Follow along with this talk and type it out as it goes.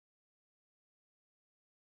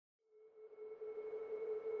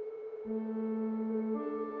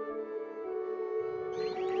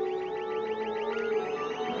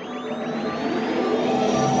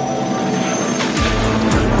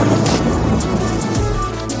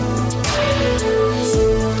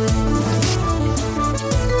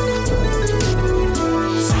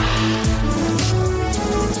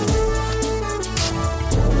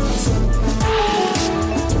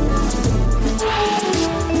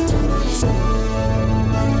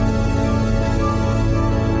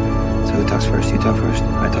You talk first.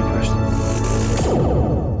 I talk first.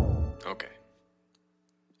 Okay.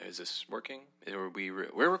 Is this working?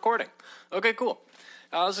 We're recording. Okay, cool.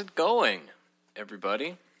 How's it going,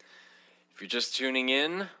 everybody? If you're just tuning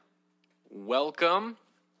in, welcome.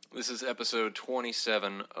 This is episode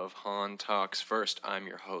 27 of Han Talks First. I'm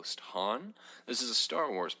your host, Han. This is a Star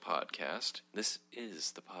Wars podcast. This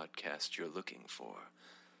is the podcast you're looking for.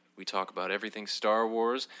 We talk about everything Star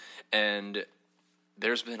Wars, and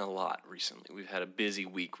there's been a lot recently. We've had a busy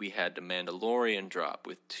week. We had The Mandalorian drop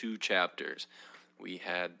with 2 chapters. We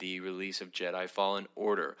had the release of Jedi Fallen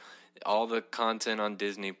Order, all the content on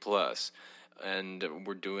Disney Plus, and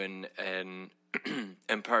we're doing an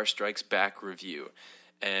Empire Strikes Back review.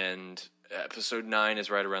 And episode 9 is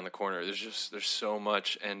right around the corner. There's so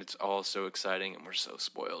much, and it's all so exciting, and we're so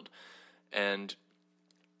spoiled. And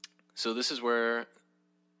so this is where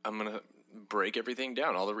I'm going to break everything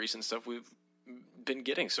down, all the recent stuff we've been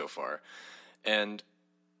getting so far. And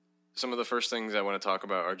some of the first things I want to talk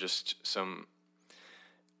about are just some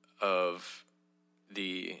of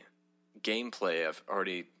the gameplay I've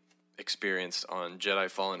already experienced on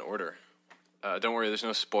Jedi Fallen Order. Don't worry, there's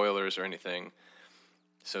no spoilers or anything,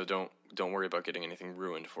 so don't worry about getting anything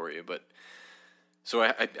ruined for you. But so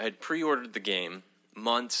I'd pre-ordered the game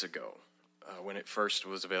months ago when it first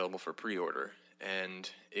was available for pre-order,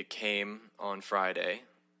 and it came on Friday,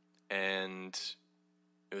 and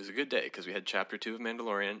it was a good day because we had Chapter 2 of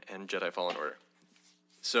Mandalorian and Jedi Fallen Order.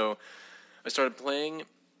 So I started playing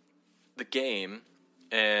the game,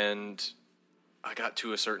 and I got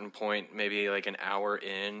to a certain point, maybe like an hour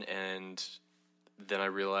in, and then I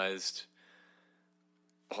realized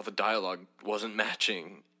all the dialogue wasn't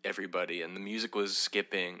matching everybody, and the music was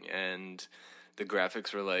skipping, and the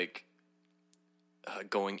graphics were like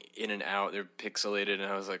going in and out. They're pixelated, and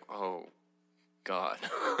I was like, oh, God.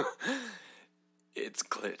 It's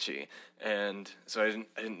glitchy. And so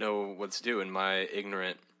I didn't know what to do, and my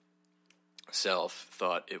ignorant self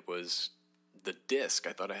thought it was the disc.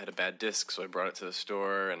 I thought I had a bad disc, so I brought it to the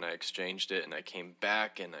store, and I exchanged it, and I came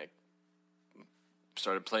back, and I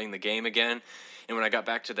started playing the game again. And when I got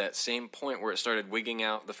back to that same point where it started wigging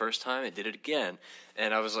out the first time, it did it again.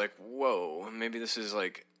 And I was like, whoa, maybe this is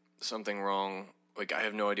like something wrong. Like, I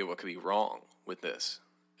have no idea what could be wrong with this.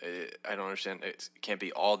 I don't understand. It can't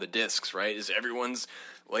be all the discs, right? Is everyone's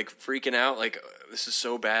like freaking out? Like, this is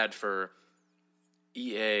so bad for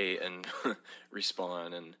EA and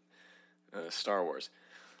Respawn and Star Wars.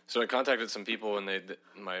 So I contacted some people, and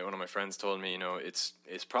one of my friends told me, it's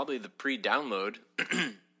probably the pre-download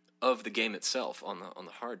of the game itself on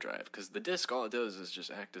the hard drive, because the disc, all it does is just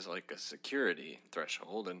act as like a security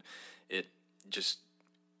threshold, and it just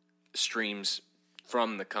streams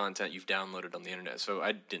from the content you've downloaded on the internet. So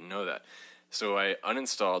I didn't know that. So I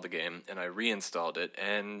uninstalled the game, and I reinstalled it,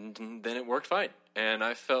 and then it worked fine. And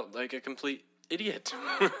I felt like a complete idiot.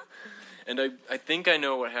 And I think I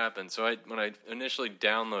know what happened. So when I initially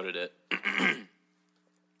downloaded it,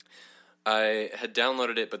 I had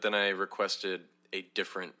downloaded it, but then I requested a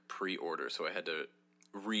different pre-order, so I had to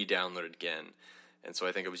re-download it again. And so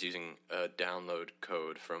I think I was using a download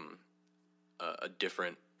code from a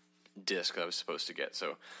different disc I was supposed to get.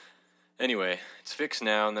 So anyway, it's fixed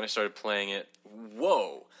now, and then I started playing it.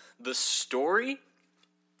 Whoa, the story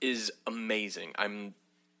is amazing. I'm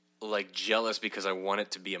like jealous because I want it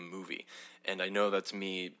to be a movie, and I know that's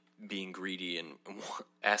me being greedy and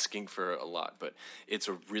asking for a lot, but it's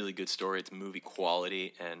a really good story. It's movie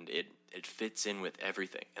quality, and it fits in with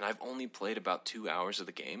everything. And I've only played about 2 hours of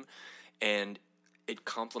the game, and it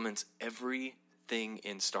complements everything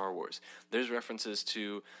in Star Wars. There's references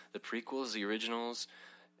to the prequels, the originals,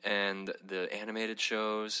 and the animated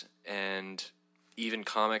shows, and even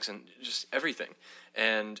comics, and just everything.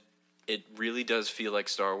 And it really does feel like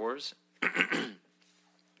Star Wars.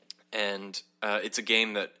 And it's a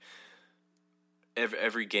game that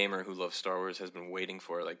every gamer who loves Star Wars has been waiting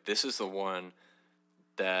for. Like, this is the one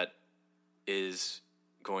that is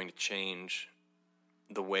going to change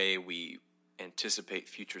the way we anticipate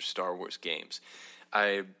future Star Wars games.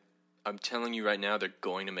 I'm telling you right now, they're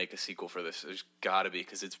going to make a sequel for this. There's got to be,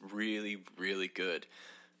 because it's really, really good.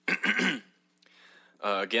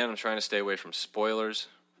 Again, I'm trying to stay away from spoilers,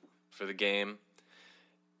 for the game.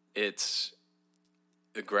 The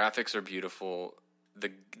graphics are beautiful. The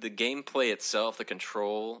gameplay itself, the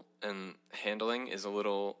control and handling is a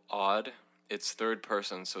little odd. It's third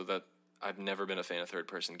person, so that I've never been a fan of third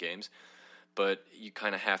person games, but you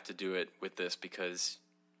kind of have to do it with this because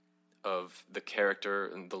of the character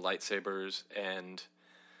and the lightsabers, and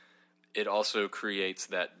it also creates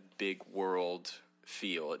that big world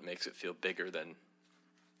feel. It makes it feel bigger than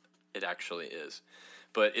it actually is.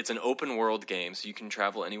 But it's an open world game, so you can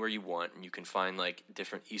travel anywhere you want, and you can find like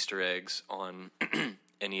different Easter eggs on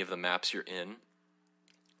any of the maps you're in.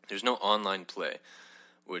 There's no online play,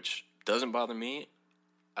 which doesn't bother me.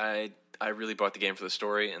 I really bought the game for the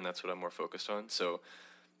story, and that's what I'm more focused on. So,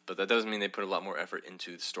 but that doesn't mean they put a lot more effort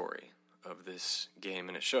into the story of this game,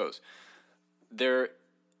 and it shows. There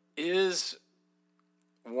is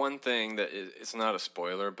one thing that it's not a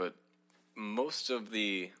spoiler, but most of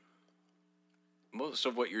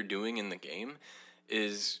what you're doing in the game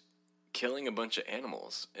is killing a bunch of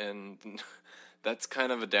animals, and that's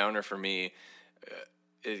kind of a downer for me.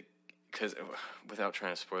 Because without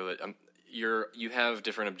trying to spoil it, you have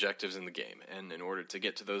different objectives in the game, and in order to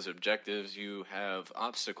get to those objectives, you have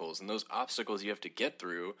obstacles, and those obstacles you have to get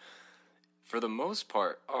through, for the most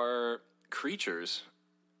part, are creatures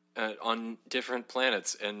on different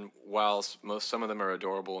planets. And while some of them are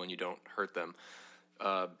adorable and you don't hurt them,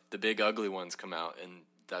 the big ugly ones come out, and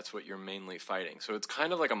that's what you're mainly fighting. So it's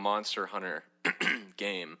kind of like a Monster Hunter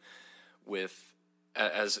game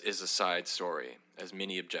as is a side story, as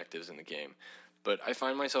mini objectives in the game. But I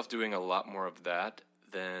find myself doing a lot more of that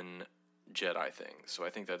than Jedi things, so I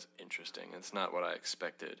think that's interesting. It's not what I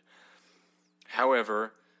expected.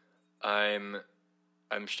 However, I'm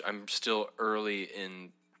still early in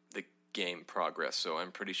the game progress, so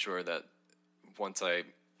I'm pretty sure that once I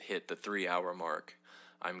hit the 3-hour mark,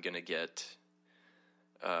 I'm gonna get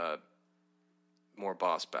more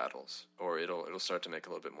boss battles, or it'll start to make a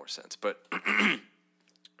little bit more sense. But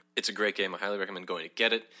it's a great game. I highly recommend going to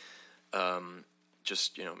get it.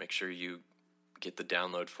 Just make sure you get the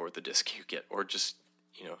download for the disc you get, or just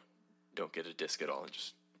don't get a disc at all and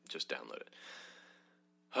just download it.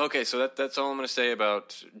 Okay, so that's all I'm going to say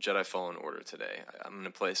about Jedi Fallen Order today. I'm going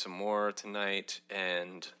to play some more tonight,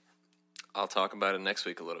 and I'll talk about it next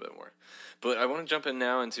week a little bit more. But I want to jump in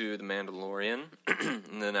now into The Mandalorian,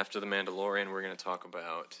 and then after The Mandalorian, we're going to talk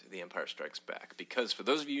about The Empire Strikes Back. Because for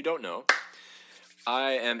those of you who don't know,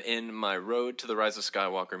 I am in my Road to the Rise of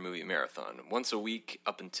Skywalker movie marathon. Once a week,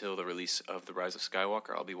 up until the release of The Rise of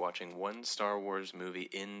Skywalker, I'll be watching one Star Wars movie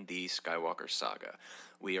in the Skywalker saga.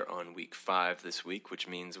 We are on week 5 this week, which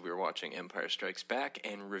means we're watching Empire Strikes Back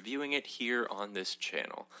and reviewing it here on this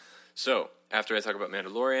channel. So, after I talk about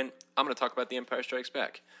Mandalorian, I'm going to talk about The Empire Strikes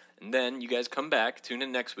Back. And then you guys come back, tune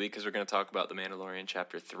in next week, because we're going to talk about The Mandalorian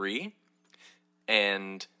Chapter 3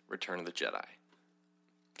 and Return of the Jedi.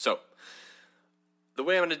 So, the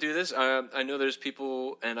way I'm going to do this, I know there's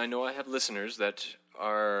people, and I know I have listeners that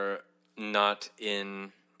are not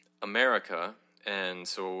in America, and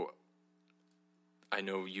so I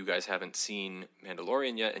know you guys haven't seen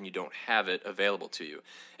Mandalorian yet, and you don't have it available to you.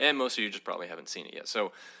 And most of you just probably haven't seen it yet.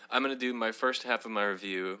 So I'm going to do my first half of my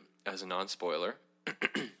review as a non-spoiler,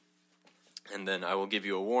 and then I will give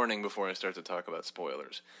you a warning before I start to talk about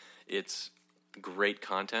spoilers. It's great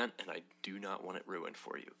content, and I do not want it ruined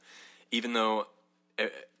for you. Even though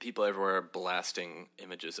people everywhere are blasting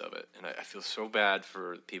images of it, and I feel so bad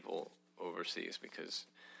for people overseas because,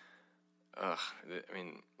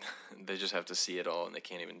 they just have to see it all, and they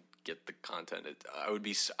can't even get the content. I would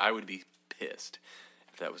be pissed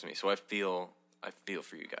if that was me. So I feel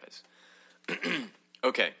for you guys.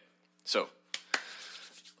 Okay, so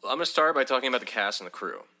I'm gonna start by talking about the cast and the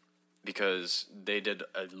crew, because they did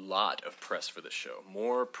a lot of press for this show,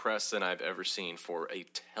 more press than I've ever seen for a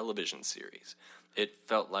television series. It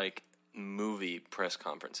felt like movie press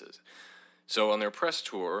conferences. So on their press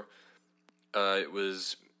tour, it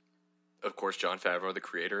was, of course, Jon Favreau, the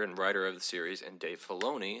creator and writer of the series, and Dave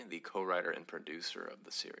Filoni, the co-writer and producer of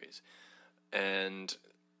the series. And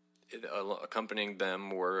accompanying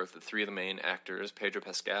them were the 3 of the main actors, Pedro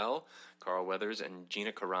Pascal, Carl Weathers, and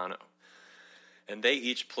Gina Carano. And they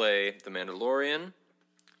each play the Mandalorian.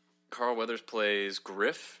 Carl Weathers plays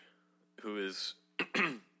Griff, who is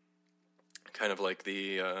kind of like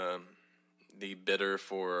the bidder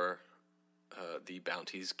for the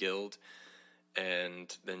Bounties Guild.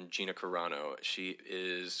 And then Gina Carano, she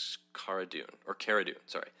is Cara Dune.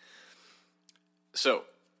 Sorry. So,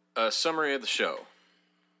 a summary of the show.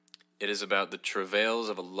 It is about the travails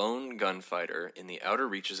of a lone gunfighter in the outer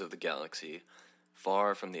reaches of the galaxy,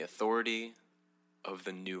 far from the authority of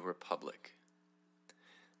the New Republic.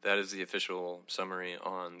 That is the official summary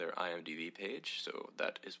on their IMDb page, so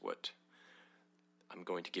that is what I'm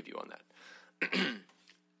going to give you on that.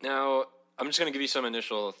 Now, I'm just going to give you some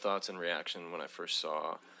initial thoughts and reaction when I first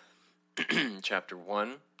saw Chapter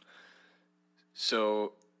 1.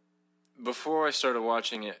 So, before I started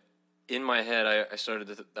watching it, in my head, I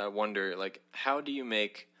started to wonder, like, how do you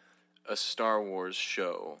make a Star Wars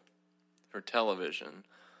show for television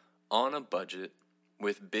on a budget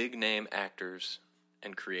with big-name actors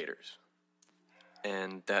and creators?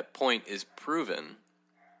 And that point is proven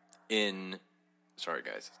in... Sorry,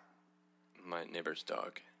 guys. My neighbor's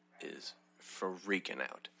dog is freaking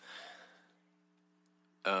out.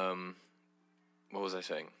 What was I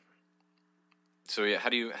saying? So yeah, how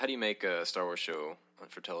do you make a Star Wars show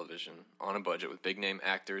for television on a budget with big name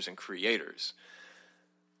actors and creators?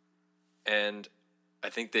 And I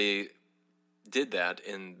think they did that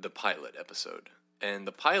in the pilot episode. And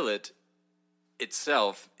the pilot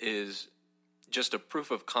itself is just a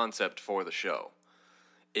proof of concept for the show.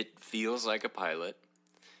 It feels like a pilot.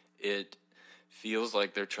 It feels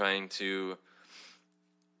like they're trying to,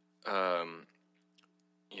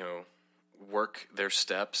 work their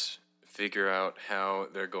steps, figure out how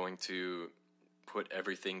they're going to put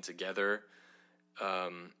everything together.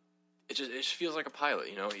 It just feels like a pilot.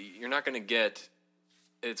 You're not going to get.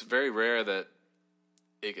 It's very rare that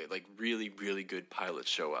like really, really good pilots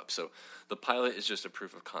show up. So the pilot is just a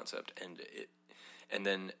proof of concept, and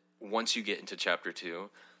then once you get into Chapter 2,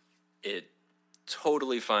 it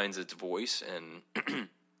totally finds its voice, and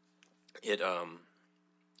it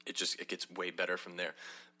gets way better from there.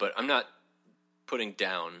 But I'm not putting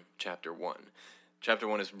down Chapter 1. Chapter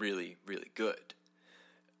 1 is really, really good.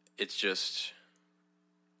 It's just,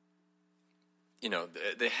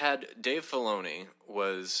 they had Dave Filoni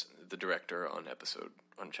was the director on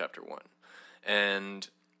Chapter 1, and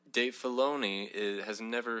Dave Filoni has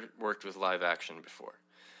never worked with live action before.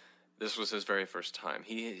 This was his very first time.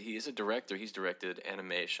 He is a director. He's directed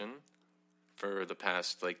animation for the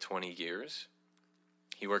past 20 years.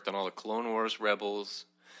 He worked on all the Clone Wars, Rebels,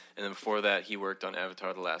 and then before that he worked on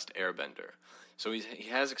Avatar: The Last Airbender. So he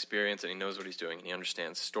has experience, and he knows what he's doing, and he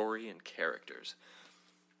understands story and characters.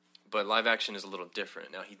 But live action is a little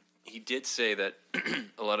different. Now, he did say that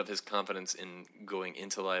a lot of his confidence in going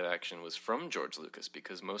into live action was from George Lucas,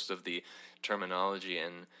 because most of the terminology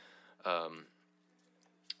and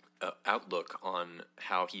outlook on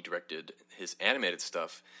how he directed his animated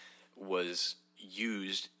stuff was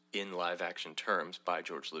used in live action terms by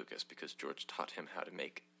George Lucas, because George taught him how to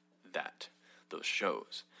make those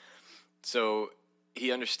shows. So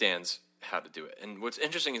he understands how to do it. And what's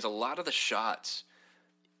interesting is a lot of the shots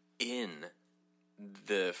in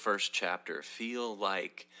the first chapter feel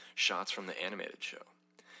like shots from the animated show.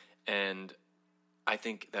 And I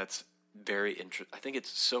think that's very interesting. I think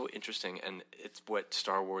it's so interesting, and it's what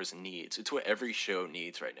Star Wars needs. It's what every show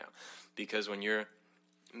needs right now. Because when you're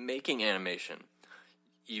making animation,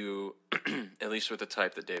 you, at least with the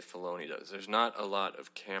type that Dave Filoni does, there's not a lot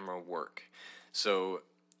of camera work. So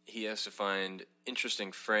he has to find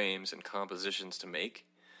interesting frames and compositions to make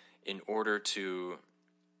in order to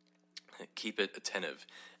keep it attentive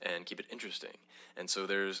and keep it interesting. And so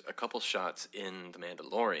there's a couple shots in The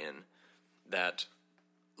Mandalorian that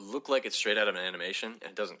look like it's straight out of an animation,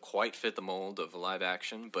 and it doesn't quite fit the mold of live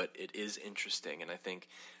action, but it is interesting. And I think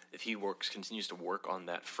if he continues to work on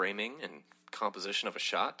that framing and composition of a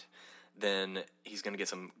shot, then he's going to get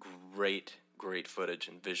some great footage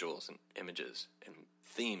and visuals and images and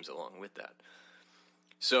themes along with that.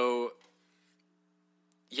 So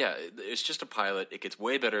yeah, it's just a pilot. It gets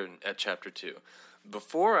way better at Chapter 2.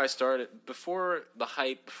 Before the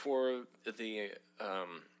hype, before the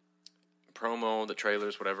promo, the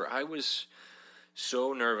trailers, whatever, I was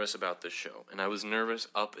so nervous about this show. And I was nervous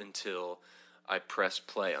up until I pressed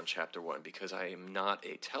play on Chapter 1, because I am not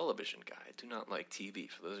a television guy. I do not like TV.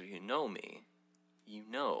 For those of you who know me, you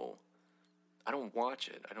know I don't watch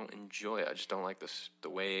it. I don't enjoy it. I just don't like the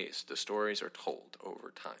way the stories are told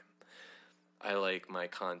over time. I like my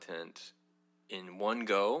content in one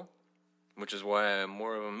go, which is why I'm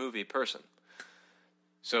more of a movie person.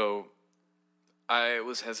 So I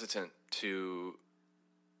was hesitant to,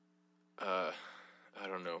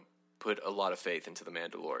 put a lot of faith into The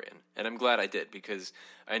Mandalorian. And I'm glad I did, because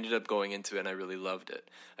I ended up going into it and I really loved it.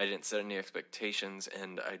 I didn't set any expectations,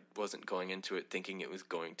 and I wasn't going into it thinking it was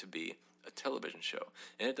going to be a television show.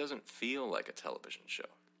 And it doesn't feel like a television show.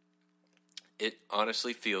 It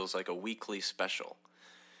honestly feels like a weekly special.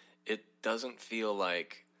 It doesn't feel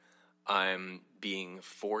like I'm being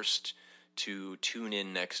forced to tune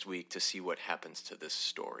in next week to see what happens to this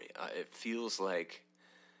story. It feels like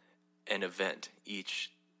an event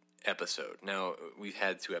each episode. Now, we've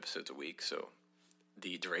had 2 episodes a week, so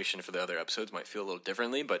the duration for the other episodes might feel a little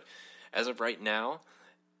differently, but as of right now,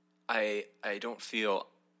 I don't feel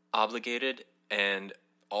obligated, and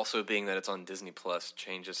also being that it's on Disney Plus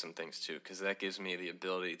changes some things too, because that gives me the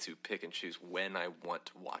ability to pick and choose when I want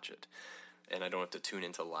to watch it, and I don't have to tune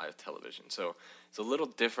into live television. So it's a little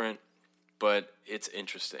different, but it's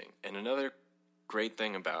interesting. And another great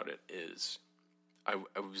thing about it is I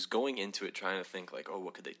was going into it trying to think like, oh,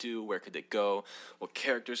 what could they do? Where could they go? What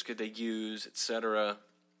characters could they use, etc.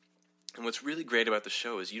 And what's really great about the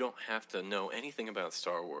show is you don't have to know anything about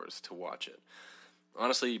Star Wars to watch it.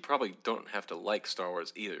 Honestly, you probably don't have to like Star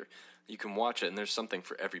Wars either. You can watch it, and there's something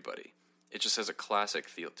for everybody. It just has a classic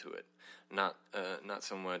feel to it, not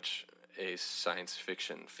so much a science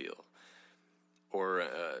fiction feel or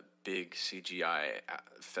a big CGI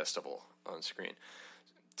festival on screen.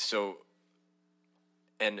 So,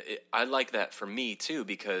 I like that for me too,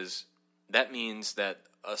 because that means that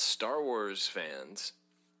us Star Wars fans,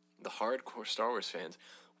 the hardcore Star Wars fans,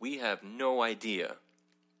 we have no idea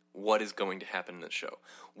what is going to happen in the show.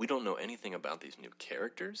 We don't know anything about these new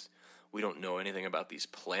characters. We don't know anything about these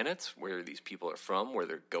planets, where these people are from, where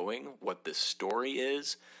they're going, what this story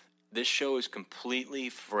is. This show is completely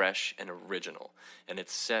fresh and original, and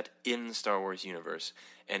it's set in the Star Wars universe,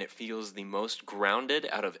 and it feels the most grounded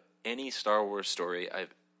out of any Star Wars story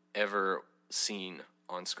I've ever seen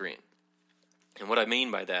on screen. And what I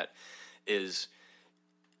mean by that is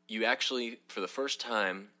you actually, for the first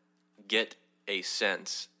time, get a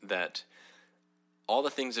sense that all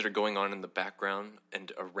the things that are going on in the background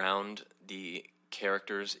and around the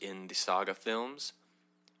characters in the saga films,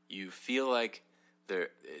 you feel like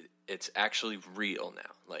it's actually real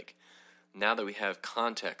now. Like, now that we have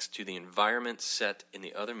context to the environment set in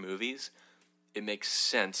the other movies, it makes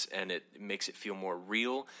sense, and it makes it feel more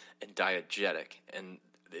real and diegetic, and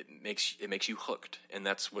it makes you hooked, and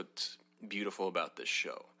that's what's beautiful about this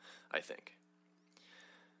show, I think.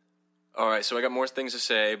 Alright, so I got more things to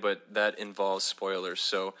say, but that involves spoilers,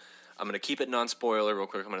 so I'm going to keep it non-spoiler real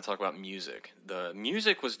quick. I'm going to talk about music. The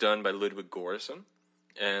music was done by Ludwig Göransson,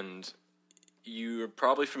 and you're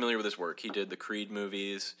probably familiar with his work. He did the Creed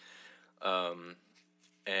movies,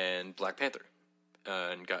 and Black Panther,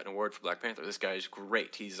 and got an award for Black Panther. This guy is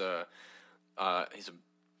great. He's a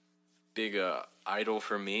big idol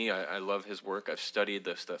for me. I love his work. I've studied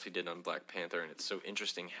the stuff he did on Black Panther, and it's so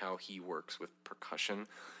interesting how he works with percussion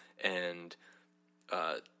and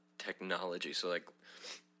technology. So like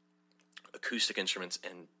acoustic instruments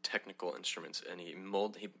and technical instruments, and he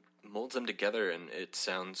molds them together, and it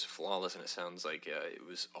sounds flawless, and it sounds like it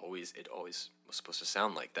always was supposed to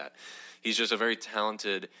sound like that. He's just a very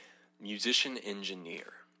talented musician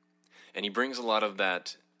engineer, and he brings a lot of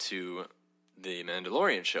that to the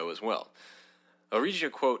Mandalorian show as well. I'll read you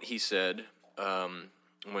a quote he said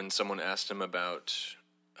when someone asked him about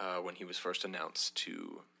when he was first announced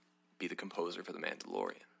to be the composer for The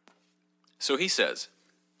Mandalorian. So he says,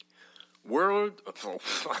 I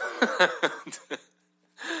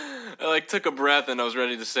took a breath and I was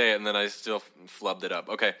ready to say it, and then I still flubbed it up.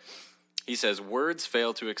 Okay. He says, words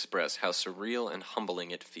fail to express how surreal and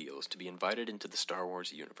humbling it feels to be invited into the Star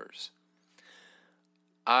Wars universe.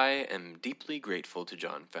 I am deeply grateful to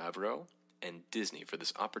Jon Favreau and Disney for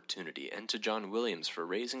this opportunity, and to John Williams for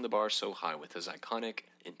raising the bar so high with his iconic,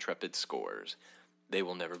 intrepid scores. They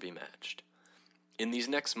will never be matched. In these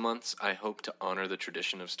next months, I hope to honor the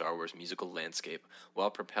tradition of Star Wars musical landscape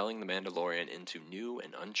while propelling The Mandalorian into new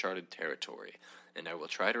and uncharted territory, and I will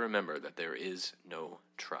try to remember that there is no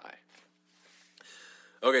try.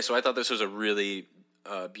 Okay, so I thought this was a really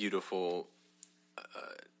beautiful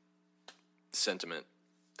sentiment,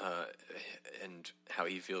 and how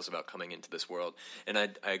he feels about coming into this world, and I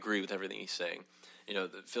agree with everything he's saying. You know,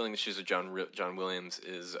 filling the shoes of John Williams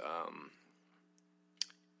is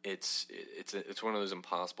it's one of those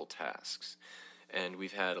impossible tasks, and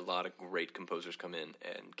we've had a lot of great composers come in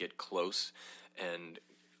and get close and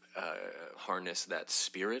harness that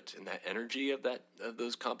spirit and that energy of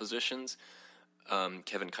those compositions.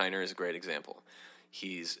 Kevin Kiner is a great example.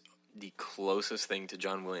 He's the closest thing to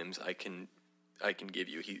John Williams I can give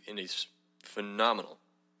you. He's phenomenal,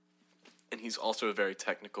 and he's also a very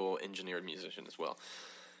technical, engineered musician as well.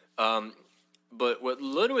 But what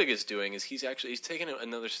Ludwig is doing is he's taking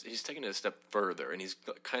it a step further, and he's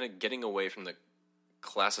kind of getting away from the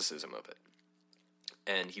classicism of it,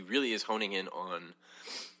 and he really is honing in on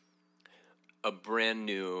a brand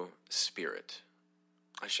new spirit.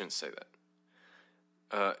 I shouldn't say that.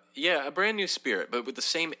 A brand new spirit, but with the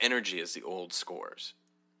same energy as the old scores.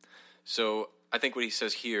 So I think what he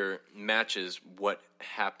says here matches what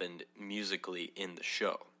happened musically in the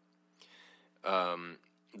show.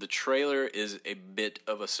 The trailer is a bit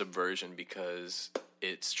of a subversion because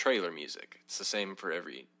it's trailer music. It's the same for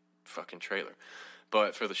every fucking trailer.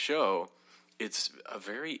 But for the show, it's a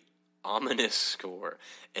very ominous score,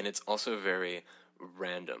 and it's also very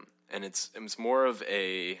random. And it's more of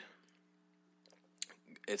a...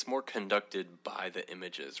 It's more conducted by the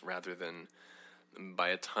images rather than by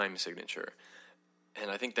a time signature. And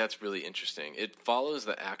I think that's really interesting. It follows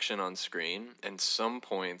the action on screen, and some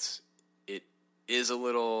points it is a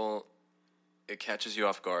little... It catches you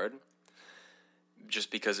off guard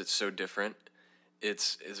just because it's so different.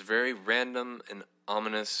 It's very random and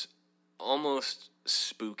ominous, almost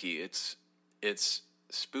spooky. It's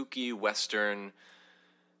spooky Western.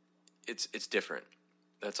 It's different.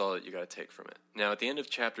 That's all that you got to take from it. Now, at the end of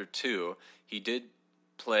chapter 2, he did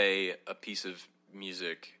play a piece of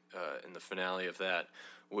music in the finale of that,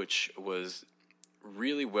 which was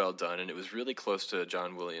really well done, and it was really close to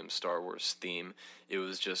John Williams' Star Wars theme. It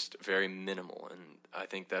was just very minimal, and I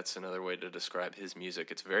think that's another way to describe his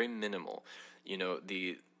music. It's very minimal. You know,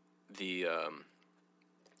 the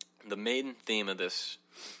main theme of this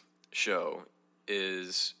show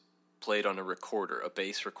is played on a recorder, a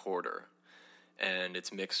bass recorder, and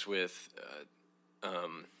it's mixed with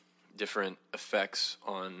different effects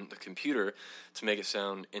on the computer to make it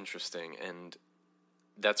sound interesting, and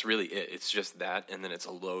that's really it. It's just that, and then it's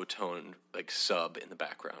a low-toned like sub in the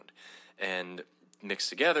background, and mixed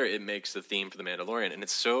together, it makes the theme for The Mandalorian, and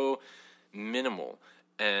it's so minimal,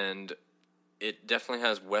 and it definitely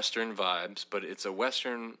has Western vibes, but it's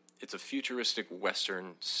a futuristic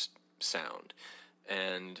Western sound,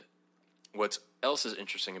 and what else is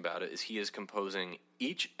interesting about it is he is composing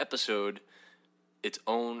each episode its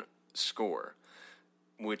own score,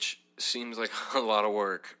 which seems like a lot of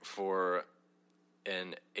work for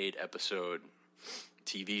an 8-episode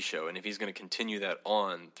TV show. And if he's going to continue that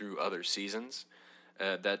on through other seasons,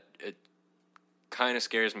 that it kind of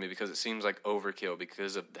scares me because it seems like overkill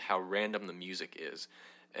because of how random the music is.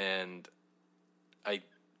 And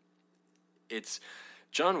it's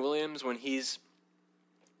John Williams when he's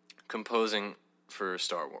composing for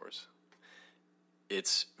Star Wars.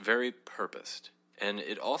 It's very purposed, and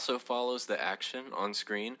it also follows the action on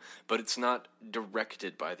screen, but it's not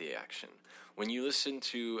directed by the action. When you listen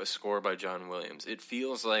to a score by John Williams, it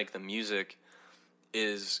feels like the music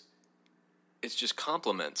it just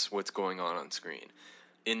complements what's going on screen.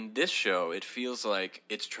 In this show, it feels like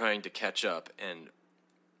it's trying to catch up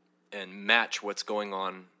and match what's going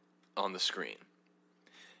on the screen.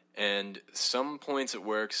 And some points it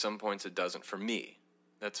works, some points it doesn't for me.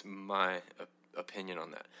 That's my opinion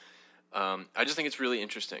on that. I just think it's really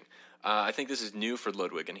interesting. I think this is new for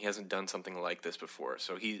Ludwig, and he hasn't done something like this before.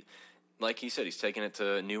 So like he said, he's taken it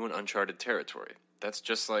to new and uncharted territory. That's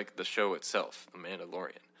just like the show itself, The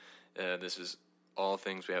Mandalorian. This is all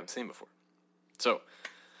things we haven't seen before. So,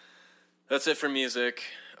 that's it for music.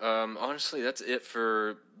 Honestly, that's it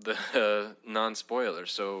for the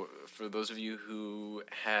non-spoilers. So, for those of you who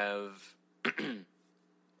have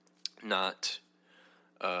not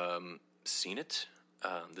seen it,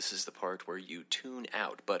 this is the part where you tune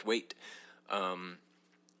out. But wait,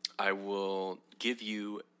 I will give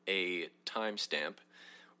you a timestamp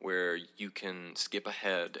where you can skip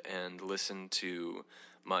ahead and listen to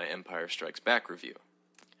my Empire Strikes Back review.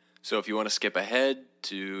 So if you want to skip ahead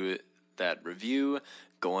to that review,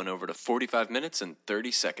 go on over to 45 minutes and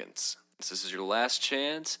 30 seconds. This is your last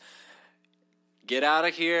chance. Get out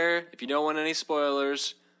of here if you don't want any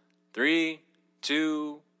spoilers. 3,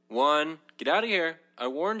 2, 1. Get out of here. I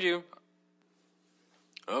warned you.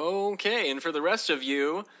 Okay, and for the rest of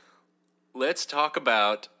you, let's talk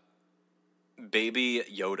about Baby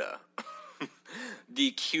Yoda.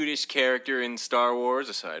 The cutest character in Star Wars,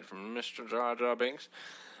 aside from Mr. Jar Jar Binks.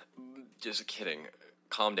 Just kidding.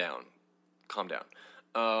 Calm down.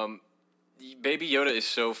 Baby Yoda is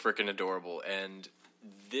so freaking adorable, and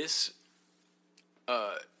this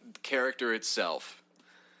character itself,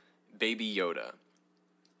 Baby Yoda,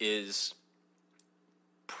 is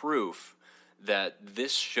proof that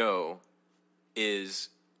this show is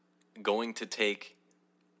going to take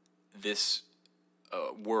this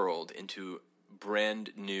world into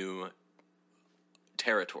brand new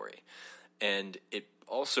territory. And it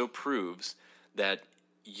also proves that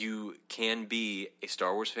you can be a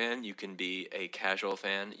Star Wars fan, you can be a casual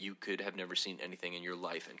fan, you could have never seen anything in your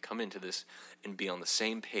life and come into this and be on the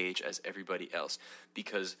same page as everybody else.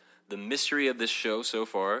 Because the mystery of this show so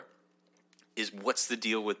far is what's the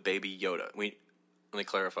deal with Baby Yoda. Let me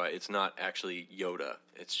clarify, it's not actually Yoda,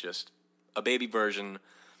 it's just a baby version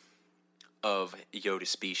of Yoda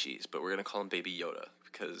species, but we're going to call him Baby Yoda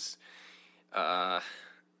because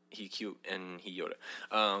he cute and he Yoda.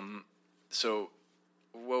 So,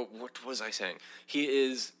 well, what was I saying? He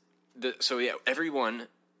is so yeah. Everyone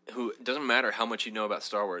who doesn't matter how much you know about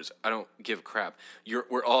Star Wars, I don't give a crap.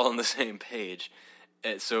 We're all on the same page,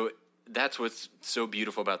 and so that's what's so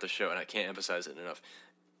beautiful about the show, and I can't emphasize it enough.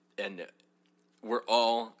 And we're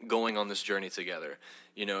all going on this journey together.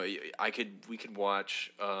 You know, we could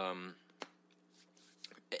watch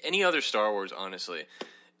any other Star Wars, honestly.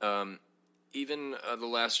 Even The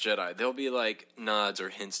Last Jedi, there'll be like nods or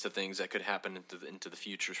hints to things that could happen into the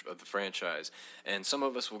future of the franchise, and some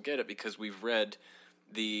of us will get it because we've read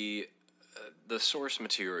the source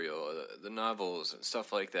material, the novels and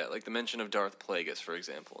stuff like that. Like the mention of Darth Plagueis, for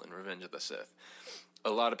example, in Revenge of the Sith. A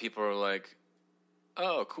lot of people are like,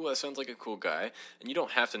 "Oh, cool! That sounds like a cool guy." And you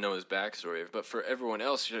don't have to know his backstory, but for everyone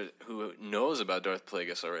else who knows about Darth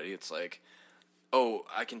Plagueis already, it's like, "Oh,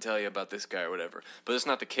 I can tell you about this guy or whatever." But it's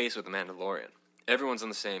not the case with The Mandalorian. Everyone's on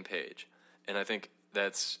the same page. And I think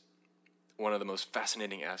that's one of the most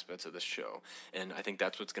fascinating aspects of this show. And I think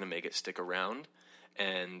that's what's going to make it stick around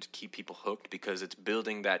and keep people hooked, because it's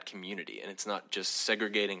building that community. And it's not just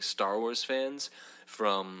segregating Star Wars fans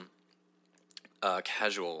from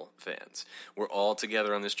casual fans. We're all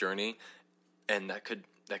together on this journey, and that could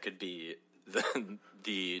be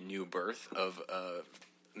the new birth of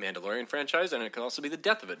Mandalorian franchise, and it could also be the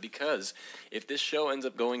death of it, because if this show ends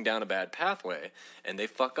up going down a bad pathway and they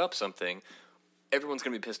fuck up something, everyone's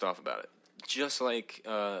going to be pissed off about it. Just like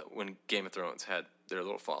when Game of Thrones had their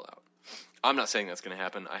little fallout. I'm not saying that's going to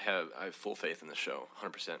happen. I have full faith in the show,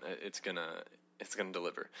 100%. It's gonna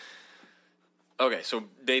deliver. Okay, so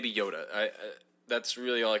Baby Yoda. That's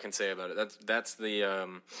really all I can say about it. That's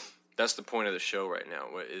the point of the show right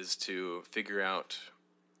now, is to figure out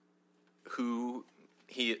who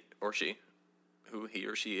he or she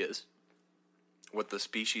is, what the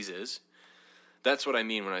species is. That's what I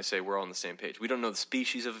mean when I say we're all on the same page. We don't know the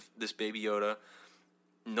species of this Baby Yoda.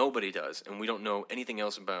 Nobody does, and we don't know anything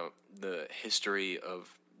else about the history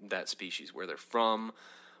of that species, where they're from,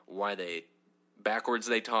 why they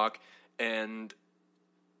talk, and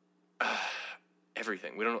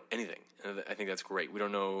everything. We don't know anything. I think that's great. We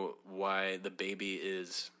don't know why the baby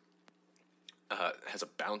has a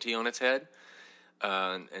bounty on its head.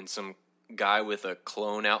 And some guy with a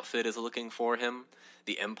clone outfit is looking for him.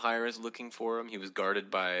 The Empire is looking for him. He was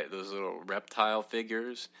guarded by those little reptile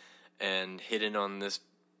figures and hidden in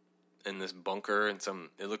this bunker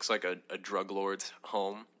it looks like a drug lord's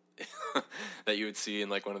home that you would see in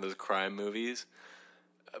like one of those crime movies.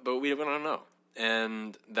 But we don't know.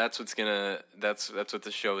 And that's what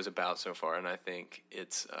the show is about so far, and I think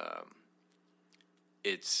it's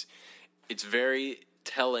very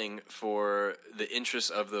telling for the interests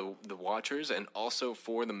of the watchers, and also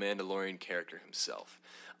for the Mandalorian character himself.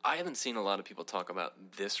 I haven't seen a lot of people talk about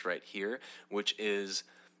this right here, which is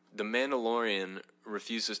the Mandalorian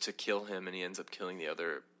refuses to kill him, and he ends up killing the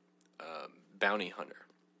other bounty hunter,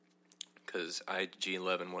 because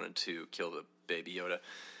IG-11 wanted to kill the Baby Yoda,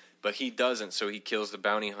 but he doesn't. So he kills the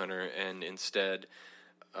bounty hunter, and instead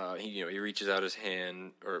he reaches out his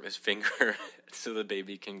hand or his finger so the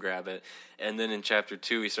baby can grab it. And then in chapter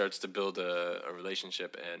 2, he starts to build a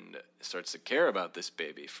relationship and starts to care about this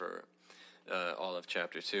baby for all of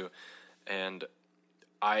chapter 2. And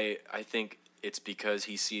I think it's because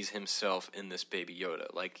he sees himself in this Baby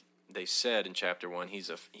Yoda. Like they said in chapter 1,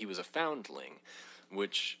 he was a foundling,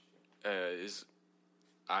 which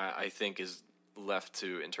I think is left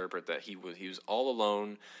to interpret that he was all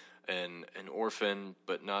alone and an orphan,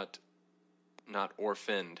 but not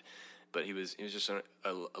orphaned, but he was just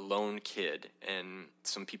a lone kid, and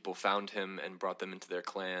some people found him and brought them into their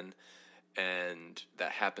clan, and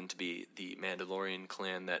that happened to be the Mandalorian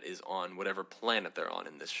clan that is on whatever planet they're on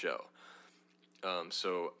in this show.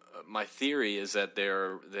 So my theory is that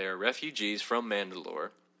they're refugees from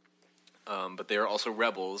Mandalore, but they are also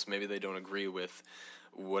rebels. Maybe they don't agree with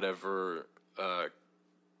whatever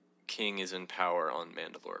king is in power on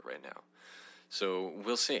Mandalore right now. So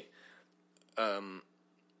we'll see.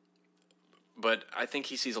 But I think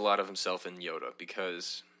he sees a lot of himself in Yoda,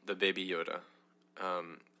 because the Baby Yoda,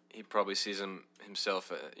 he probably sees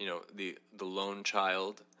himself, the lone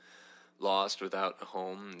child, lost without a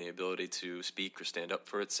home and the ability to speak or stand up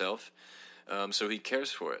for itself. So he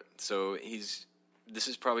cares for it. So this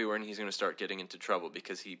is probably when he's going to start getting into trouble,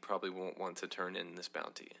 because he probably won't want to turn in this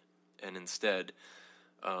bounty, and instead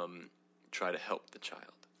try to help the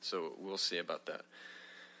child. So we'll see about that.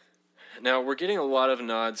 Now, we're getting a lot of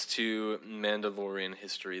nods to Mandalorian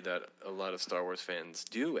history that a lot of Star Wars fans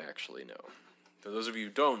do actually know. For those of you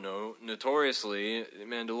who don't know, notoriously,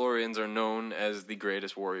 Mandalorians are known as the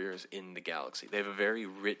greatest warriors in the galaxy. They have a very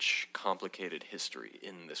rich, complicated history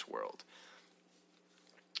in this world.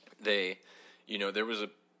 There was a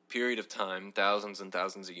period of time, thousands and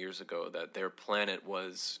thousands of years ago, that their planet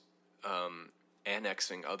was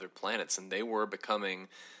annexing other planets, and they were becoming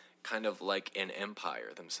kind of like an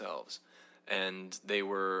empire themselves. And they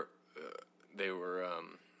were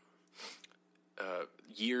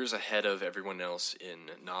years ahead of everyone else in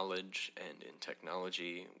knowledge and in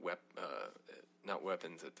technology, not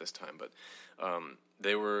weapons at this time, but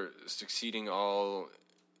they were succeeding all...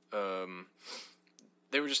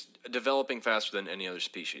 they were just developing faster than any other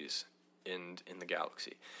species in the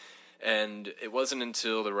galaxy. And it wasn't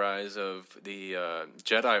until the rise of the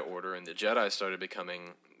Jedi Order and the Jedi started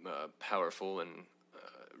becoming powerful and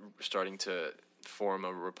starting to form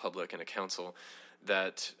a republic and a council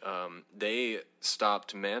that they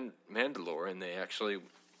stopped Mandalore, and they actually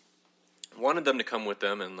wanted them to come with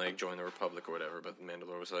them and like join the Republic or whatever, but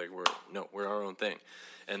Mandalore was like, we're our own thing.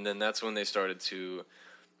 And then that's when they started to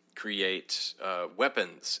create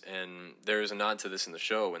weapons, and there's a nod to this in the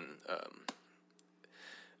show when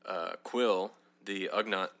Quill, the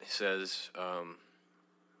Ugnaught, says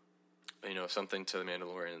something to the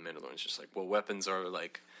Mandalorian, and the Mandalorian's just like, well, weapons are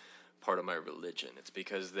like part of my religion. It's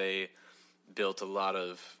because they built a lot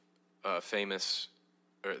of famous,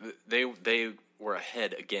 or they were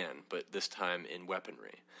ahead again, but this time in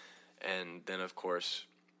weaponry. And then, of course,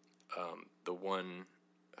 the one,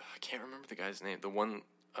 I can't remember the guy's name, the one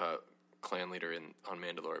clan leader on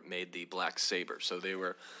Mandalore made the Black Saber. So they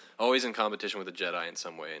were always in competition with the Jedi in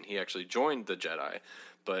some way, and he actually joined the Jedi,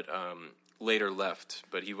 but later left.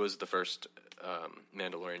 But he was the first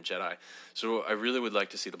Mandalorian Jedi. So I really would like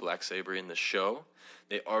to see the Black Saber in the show.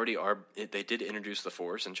 They already are. They did introduce the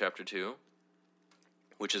Force in Chapter 2,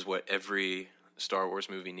 which is what every Star Wars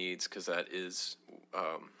movie needs, because that is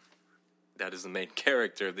the main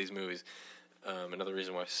character of these movies. Another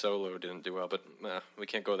reason why Solo didn't do well, but we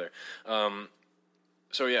can't go there.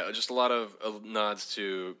 So yeah, just a lot of nods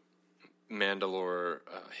to Mandalore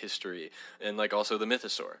history, and like also the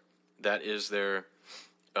Mythosaur. That is their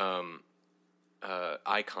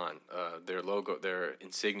icon, their logo, their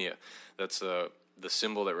insignia. That's the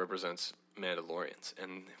symbol that represents Mandalorians.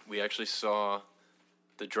 And we actually saw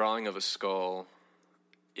the drawing of a skull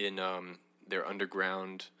in their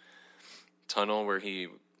underground tunnel where he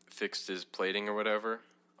fixed his plating or whatever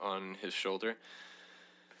on his shoulder.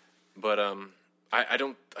 But I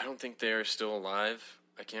don't think they're still alive.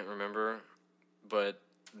 I can't remember, but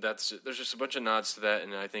there's just a bunch of nods to that,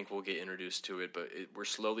 and I think we'll get introduced to it. But we're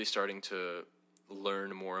slowly starting to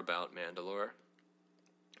learn more about Mandalore.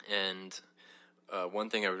 And one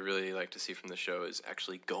thing I would really like to see from the show is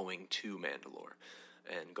actually going to Mandalore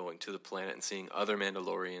and going to the planet and seeing other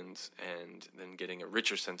Mandalorians, and then getting a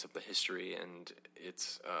richer sense of the history and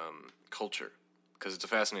its culture, because it's a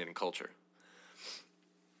fascinating culture.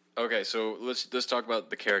 Okay, so let's talk about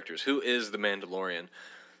the characters. Who is the Mandalorian?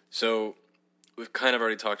 So we've kind of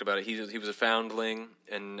already talked about it. He was a foundling,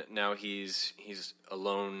 and now he's a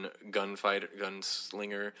lone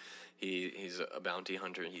gunslinger. He's a bounty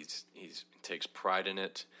hunter. He takes pride in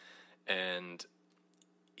it, and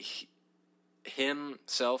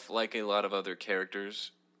himself, like a lot of other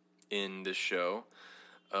characters in this show,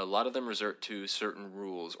 a lot of them resort to certain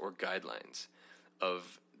rules or guidelines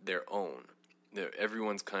of their own.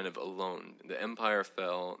 Everyone's kind of alone. The Empire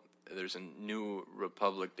fell. There's a new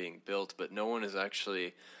republic being built, but no one is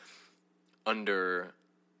actually under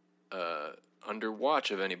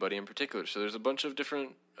watch of anybody in particular. So there's a bunch of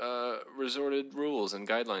different resorted rules and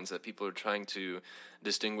guidelines that people are trying to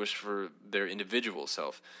distinguish for their individual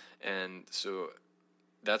self. And so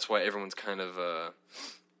that's why everyone's kind of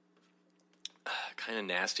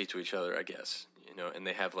nasty to each other, I guess. And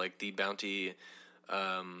they have like the bounty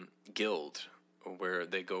guild where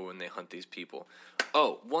they go and they hunt these people.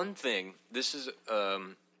 Oh, one thing. This is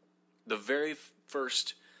the very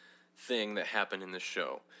first thing that happened in the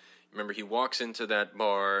show. Remember, he walks into that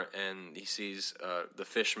bar and he sees the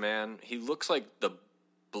fish man. He looks like the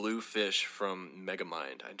blue fish from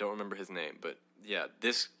Megamind. I don't remember his name, but yeah,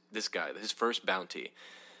 this guy, his first bounty,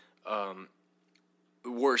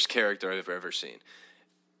 worst character I've ever seen.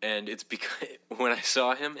 And it's because when I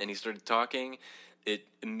saw him and he started talking, it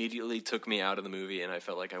immediately took me out of the movie, and I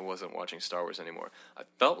felt like I wasn't watching Star Wars anymore. I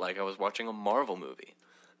felt like I was watching a Marvel movie.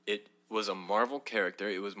 It was a Marvel character.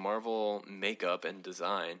 It was Marvel makeup and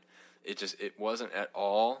design. It wasn't at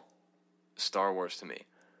all Star Wars to me.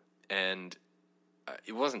 And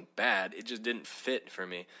it wasn't bad. It just didn't fit for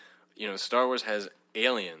me. Star Wars has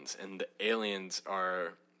aliens, and the aliens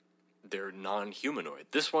are they're non-humanoid.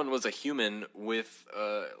 This one was a human with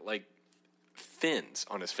like fins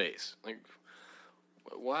on his face. Like,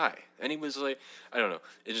 why? And he was like, I don't know.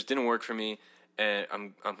 It just didn't work for me, and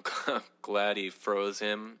I'm glad he froze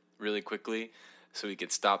him really quickly so he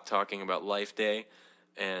could stop talking about Life Day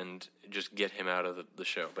and just get him out of the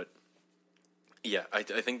show. But yeah, I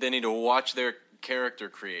think they need to watch their character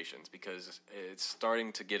creations because it's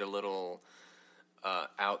starting to get a little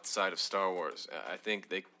outside of Star Wars. I think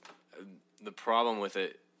the problem with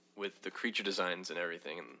it, with the creature designs and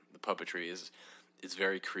everything and the puppetry is it's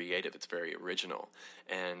very creative. It's very original.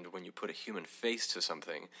 And when you put a human face to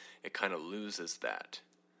something, it kind of loses that.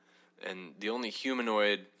 And the only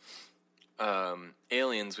humanoid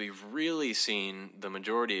aliens we've really seen the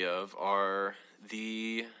majority of are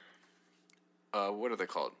the what are they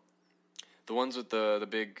called? The ones with the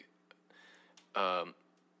big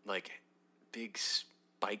like big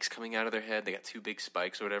spikes coming out of their head. They got 2 big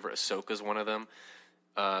spikes or whatever. Ahsoka's one of them.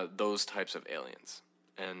 Those types of aliens.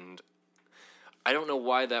 And I don't know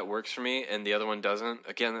why that works for me and the other one doesn't.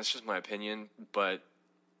 Again, that's just my opinion, but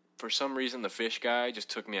for some reason the fish guy just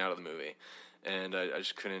took me out of the movie. And I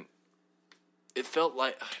just couldn't. It felt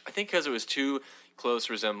like, I think because it was too close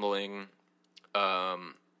resembling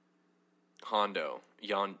Yondo,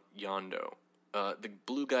 the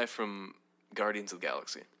blue guy from Guardians of the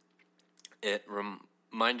Galaxy. It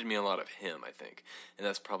reminded me a lot of him, I think, and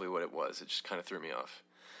that's probably what it was. It just kind of threw me off.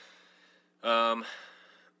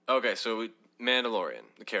 Okay, so Mandalorian,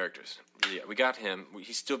 the characters. Yeah, we got him.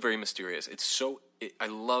 He's still very mysterious. I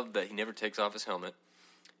love that he never takes off his helmet.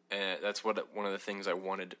 And that's one of the things I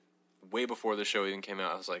wanted way before the show even came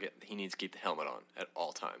out. I was like, he needs to keep the helmet on at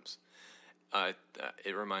all times.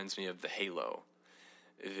 It reminds me of the Halo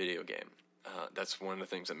video game. That's one of the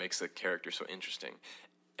things that makes the character so interesting.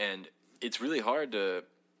 And it's really hard to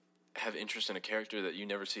have interest in a character that you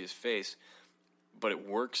never see his face, but it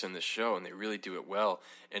works in the show, and they really do it well.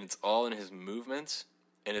 And it's all in his movements,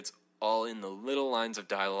 and it's all in the little lines of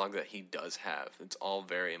dialogue that he does have. It's all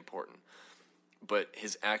very important. But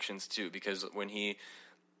his actions, too, because when he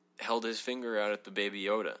held his finger out at the Baby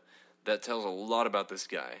Yoda, that tells a lot about this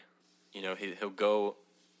guy. You know, he'll go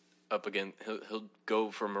up again. He'll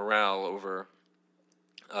go for morale over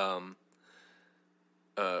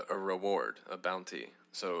a reward, a bounty.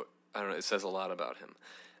 So I don't know. It says a lot about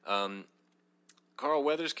him. Carl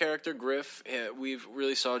Weathers' character Griff, we've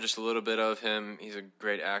really saw just a little bit of him. He's a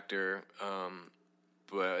great actor,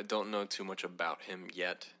 but I don't know too much about him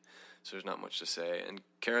yet. So there's not much to say. And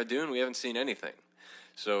Cara Dune, we haven't seen anything.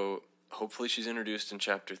 So hopefully she's introduced in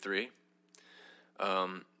Chapter 3.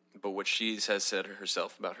 But what she has said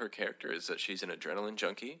herself about her character is that she's an adrenaline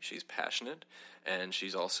junkie, she's passionate, and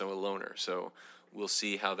she's also a loner. So we'll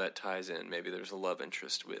see how that ties in. Maybe there's a love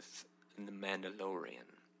interest with the Mandalorian,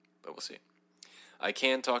 but we'll see. I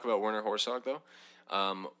can talk about Werner Herzog, though.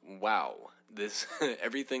 Wow.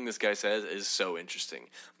 Everything this guy says is so interesting.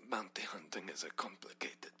 Bounty hunting is a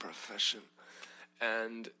complicated profession.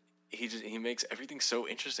 And he makes everything so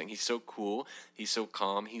interesting. He's so cool. He's so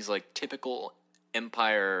calm. He's like typical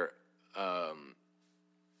Empire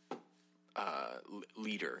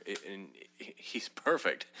leader. And he's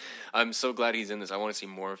perfect. I'm so glad he's in this. I want to see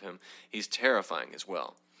more of him. He's terrifying as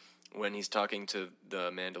well. When he's talking to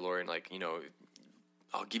the Mandalorian, like, you know,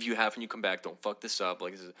 I'll give you half and you come back. Don't fuck this up.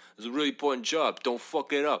 Like, this is a really important job. Don't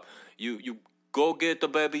fuck it up. You go get the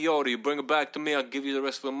Baby Yoda. You bring it back to me. I'll give you the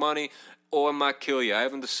rest of the money, or I might kill you. I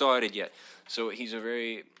haven't decided yet. So he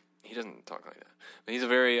doesn't talk like that. But he's a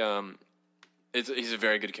very he's a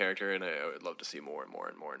very good character, and I would love to see more and more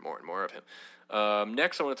and more and more and more of him.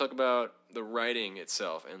 Next, I want to talk about the writing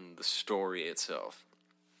itself and the story itself.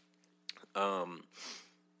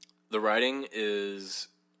 The writing is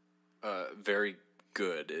very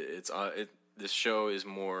good. This show is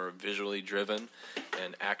more visually driven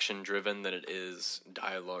and action driven than it is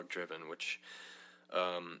dialogue driven, which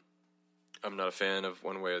I'm not a fan of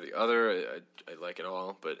one way or the other. I like it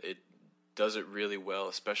all, but it does it really well,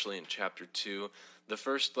 especially in Chapter 2. The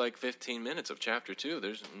first 15 minutes of Chapter 2,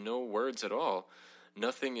 there's no words at all.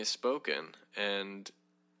 Nothing is spoken, and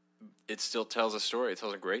it still tells a story. It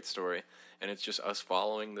tells a great story. And it's just us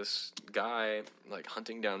following this guy,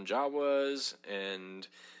 hunting down Jawas and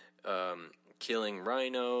killing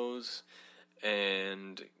rhinos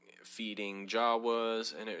and feeding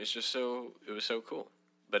Jawas, and it was so cool.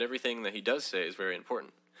 But everything that he does say is very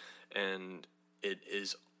important, and it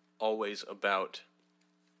is always about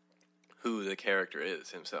who the character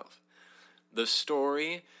is himself. The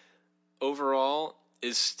story overall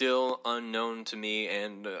is still unknown to me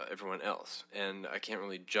and everyone else, and I can't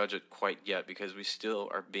really judge it quite yet because we still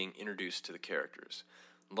are being introduced to the characters.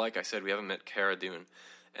 like I said, we haven't met Cara Dune,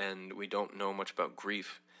 and we don't know much about Greef.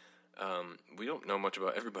 We don't know much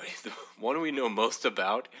about everybody. The one we know most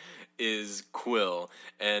about is Quill,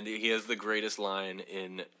 and he has the greatest line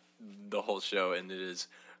in the whole show, and it is,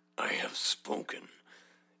 "I have spoken."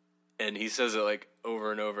 And he says it like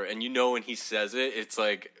over and over, and you know when he says it, it's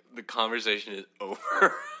like the conversation is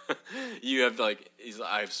over. You have like,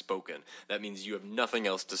 I've spoken. That means you have nothing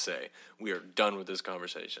else to say. We are done with this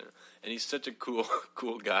conversation. And he's such a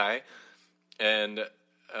cool guy, and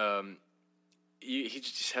he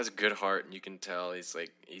just has a good heart, and you can tell he's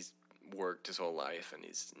worked his whole life, and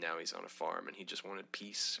he's on a farm, and he just wanted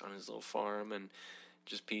peace on his little farm, and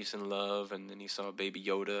just peace and love. And then he saw Baby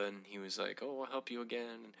Yoda, and he was like, "Oh, I'll help you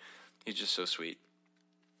again." And he's just so sweet.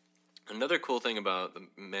 Another cool thing about the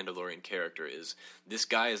Mandalorian character is this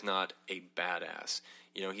guy is not a badass.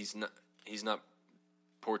 You know, he's not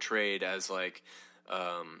portrayed as like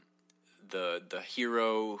the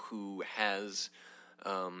hero who has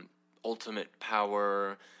ultimate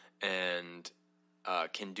power and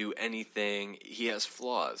can do anything. He has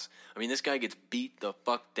flaws. I mean, this guy gets beat the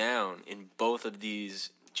fuck down in both of these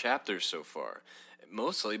chapters so far,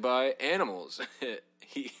 mostly by animals.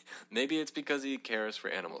 Maybe it's because he cares for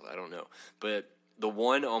animals. I don't know. But the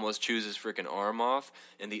one almost chews his freaking arm off,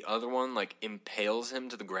 and the other one like impales him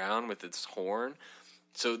to the ground with its horn.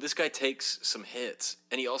 So this guy takes some hits,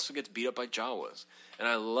 and he also gets beat up by Jawas. And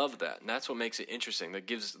I love that. And that's what makes it interesting. That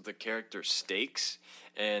gives the character stakes,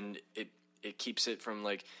 and it keeps it from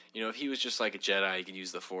like, you know, if he was just like a Jedi, he could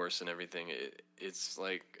use the Force and everything. It's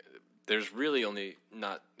like there's really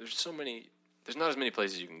there's not as many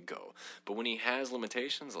places you can go. But when he has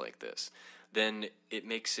limitations like this, then it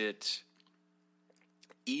makes it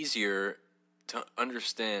easier to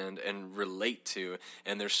understand and relate to,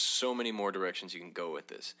 and there's so many more directions you can go with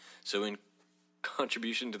this. So in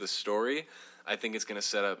contribution to the story, I think it's going to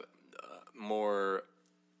set up more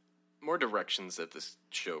directions that this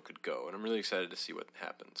show could go, and I'm really excited to see what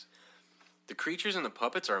happens. The creatures and the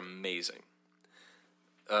puppets are amazing.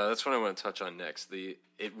 That's what I want to touch on next. It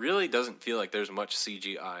really doesn't feel like there's much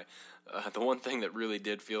CGI. The one thing that really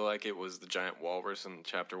did feel like it was the giant walrus in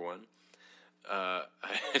Chapter 1. I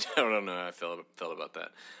don't know how I felt about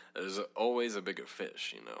that. There's always a bigger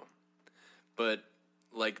fish, you know. But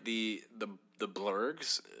like the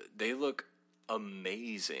blurgs, they look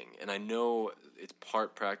amazing, and I know it's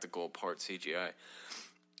part practical, part CGI.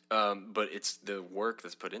 But it's the work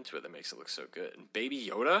that's put into it that makes it look so good. And Baby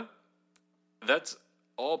Yoda, that's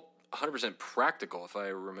all 100% practical, if I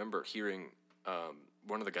remember hearing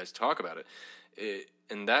one of the guys talk about it.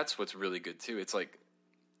 And that's what's really good too. It's like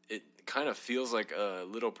it kind of feels like a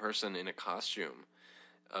little person in a costume,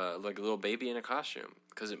 like a little baby in a costume,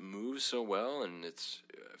 because it moves so well, and its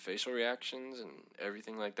facial reactions and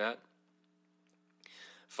everything like that.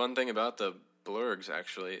 Fun thing about the blurgs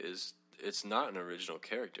actually is it's not an original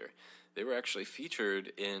character. They were actually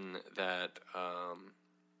featured in that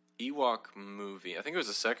Ewok movie. I think it was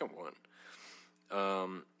the second one.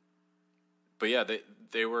 But yeah,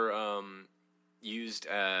 they were used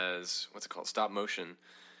as, what's it called, stop motion,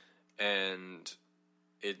 and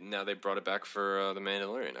now they brought it back for The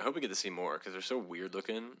Mandalorian. I hope we get to see more, because they're so weird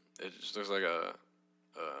looking. It just looks like a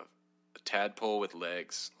tadpole with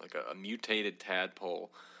legs, like a mutated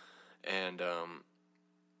tadpole, and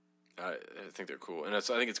I think they're cool, and I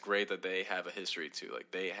think it's great that they have a history too.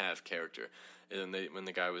 Like, they have character, and when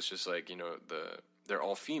the guy was just like, you know, they're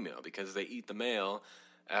all female because they eat the male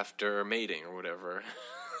after mating or whatever.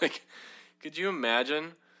 Like, could you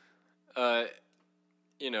imagine?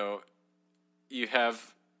 You know, you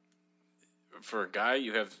have, for a guy,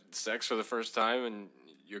 you have sex for the first time, and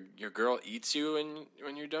your girl eats you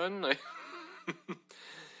when you're done. Like,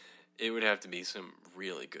 it would have to be some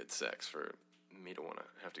really good sex for me to want to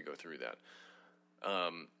have to go through that.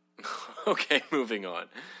 Okay, moving on.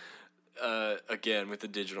 Again, with the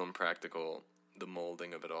digital and practical, the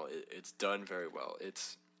molding of it all, it's done very well.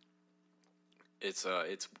 It's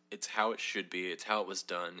how it should be. It's how it was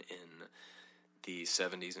done in the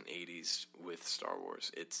 70s and 80s with Star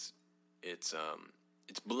Wars. It's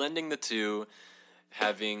blending the two,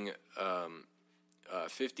 having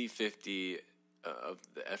 50-50 of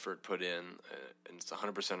the effort put in, and it's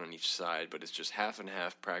 100% on each side, but it's just half and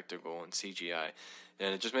half practical and CGI,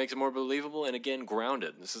 and it just makes it more believable and, again,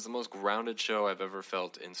 grounded. This is the most grounded show I've ever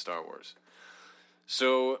felt in Star Wars.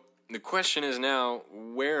 So the question is now,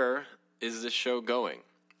 where is this show going?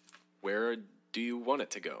 Where do you want it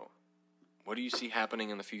to go? What do you see happening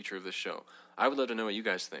in the future of this show? I would love to know what you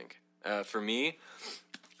guys think. For me,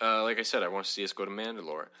 like I said, I want to see us go to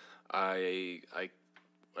Mandalore. I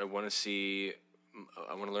want to see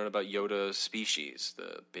want to learn about Yoda's species,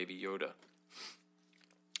 the baby Yoda.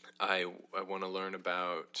 I want to learn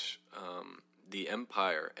about the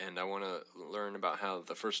Empire, and I want to learn about how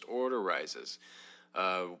the First Order rises.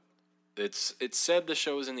 It's said the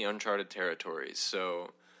show is in the uncharted territories,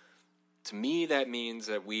 so to me that means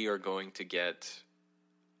that we are going to get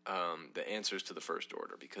the answers to the First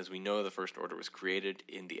Order, because we know the First Order was created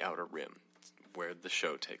in the Outer Rim, where the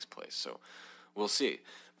show takes place. So we'll see.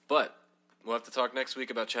 But we'll have to talk next week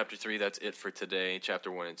about Chapter 3. That's it for today,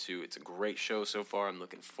 Chapter 1 and 2. It's a great show so far. I'm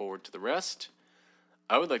looking forward to the rest.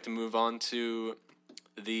 I would like to move on to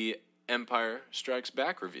the Empire Strikes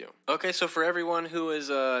Back review. Okay, so for everyone who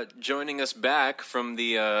is joining us back from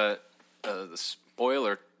the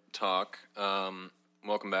spoiler talk,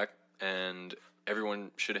 welcome back. And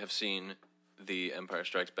everyone should have seen the Empire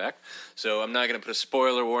Strikes Back. So I'm not going to put a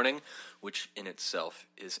spoiler warning, which in itself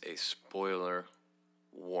is a spoiler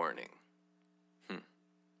warning.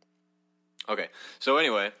 Okay, so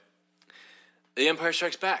anyway, The Empire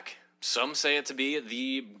Strikes Back. Some say it to be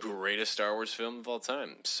the greatest Star Wars film of all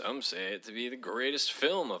time. Some say it to be the greatest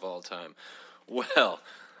film of all time. Well,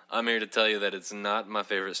 I'm here to tell you that it's not my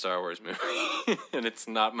favorite Star Wars movie, and it's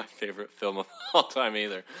not my favorite film of all time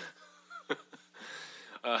either.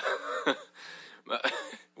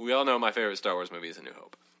 We all know my favorite Star Wars movie is A New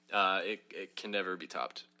Hope. It can never be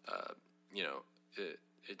topped.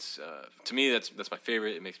 It's to me that's my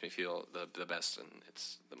favorite. It makes me feel the best, and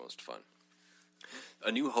it's the most fun.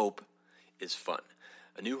 A New Hope is fun.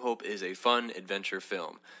 A New Hope is a fun adventure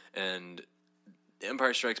film, and The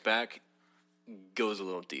Empire Strikes Back goes a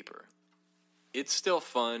little deeper. It's still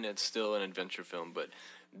fun. It's still an adventure film, but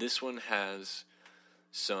this one has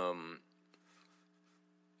some.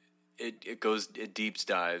 It deep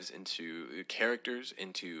dives into characters,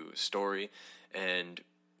 into story, and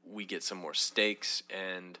we get some more stakes,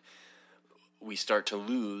 and we start to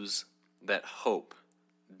lose that hope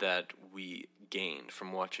that we gained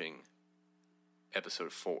from watching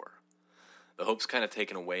episode 4. The hope's kind of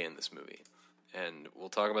taken away in this movie, and we'll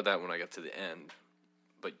talk about that when I get to the end,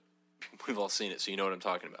 but we've all seen it, so you know what I'm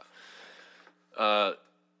talking about.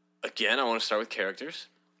 Again, I want to start with characters.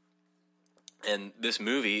 And this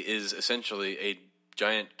movie is essentially a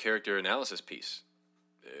giant character analysis piece.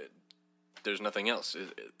 There's nothing else.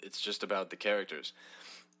 It's just about the characters.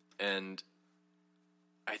 And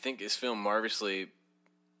I think this film marvelously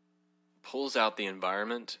pulls out the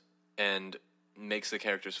environment and makes the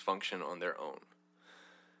characters function on their own.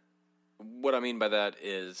 What I mean by that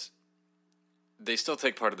is they still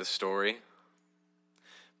take part of the story,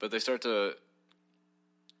 but they start to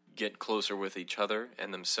get closer with each other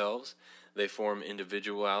and themselves. They form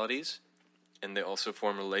individualities, and they also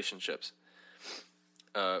form relationships.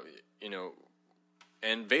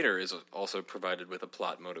 And Vader is also provided with a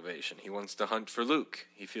plot motivation. He wants to hunt for Luke.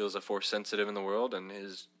 He feels a Force sensitive in the world, and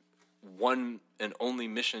his one and only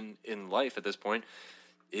mission in life at this point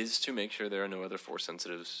is to make sure there are no other Force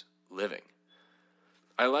sensitives living.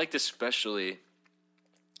 I liked especially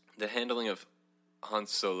the handling of Han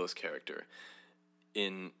Solo's character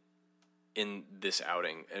in this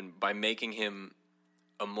outing, and by making him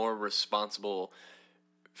a more responsible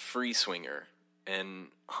free swinger. And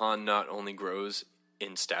Han not only grows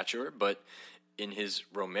in stature, but in his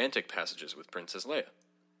romantic passages with Princess Leia.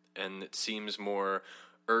 And it seems more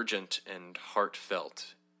urgent and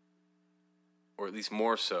heartfelt, or at least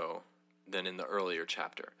more so than in the earlier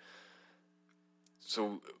chapter.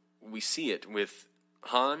 So we see it with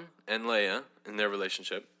Han and Leia in their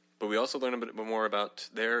relationship, but we also learn a bit more about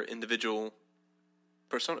their individual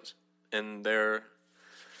personas and their,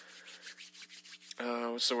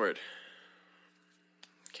 what's the word?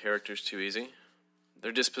 Characters too easy.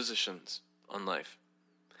 Their dispositions on life.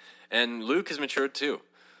 And Luke has matured too.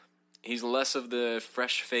 He's less of the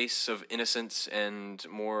fresh face of innocence and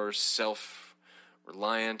more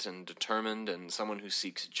self-reliant and determined and someone who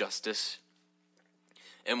seeks justice.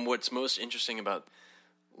 And what's most interesting about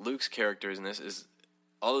Luke's character in this is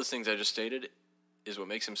all those things I just stated is what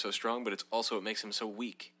makes him so strong, but it's also what makes him so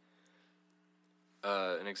weak.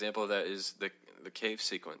 An example of that is the cave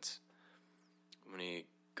sequence. When he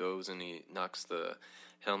goes and he knocks the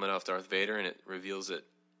helmet off Darth Vader and it reveals that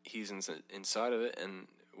he's inside of it, and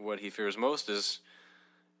what he fears most is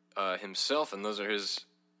himself, and those are his...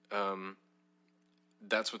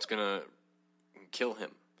 that's what's going to kill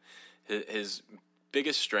him. His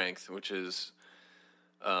biggest strength, which is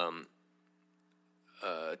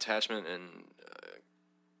attachment and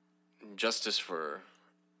justice for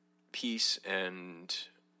peace and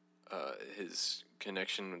his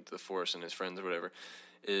connection with the Force and his friends or whatever,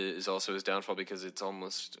 is also his downfall, because it's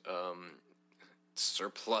almost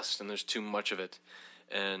surplus and there's too much of it,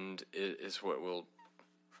 and it is what will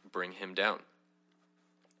bring him down.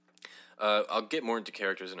 I'll get more into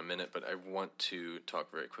characters in a minute, but I want to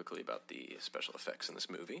talk very quickly about the special effects in this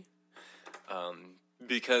movie,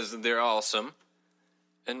 because they're awesome.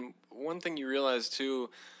 And one thing you realize,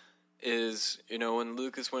 too, is, when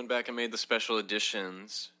Lucas went back and made the special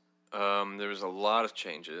editions, there was a lot of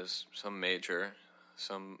changes, some major,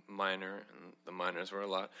 some minor, and the minors were a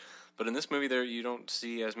lot. But in this movie, there you don't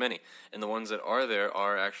see as many. And the ones that are there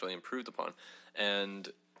are actually improved upon. And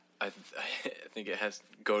I think it has to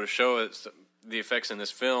go to show it, the effects in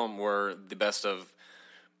this film were the best of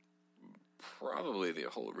probably the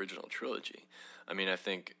whole original trilogy. I mean, I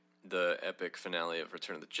think the epic finale of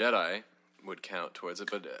Return of the Jedi would count towards it,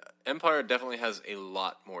 but Empire definitely has a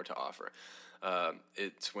lot more to offer.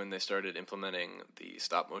 It's when they started implementing the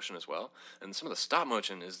stop motion as well, and some of the stop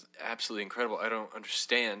motion is absolutely incredible. I don't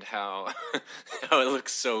understand how how it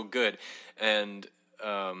looks so good, and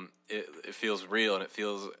it feels real and it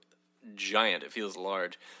feels giant. It feels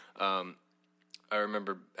large. I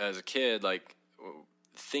remember as a kid, like,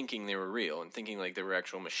 thinking they were real and thinking like they were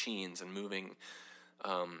actual machines and moving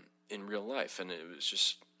in real life, and it was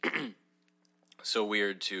just so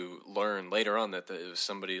weird to learn later on that it was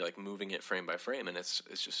somebody like moving it frame by frame, and it's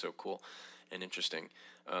just so cool and interesting.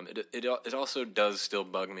 It also does still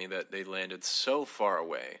bug me that they landed so far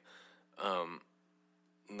away.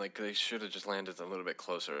 Like they should have just landed a little bit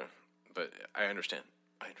closer, but I understand.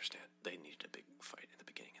 They needed a big fight at the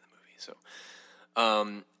beginning of the movie.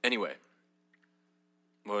 So, anyway,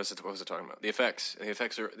 what was I talking about? The effects. The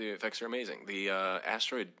effects are amazing. The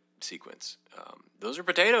asteroid sequence. Those are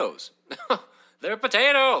potatoes. They're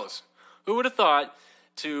potatoes. Who would have thought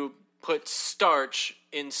to put starch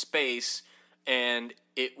in space and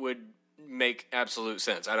it would make absolute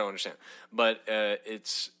sense? I don't understand, but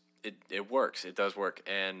it works. It does work,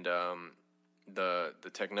 and the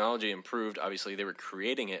technology improved. Obviously, they were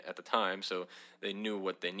creating it at the time, so they knew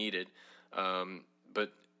what they needed.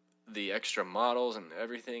 But the extra models and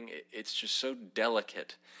everything, it's just so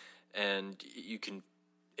delicate, and you can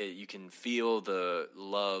feel the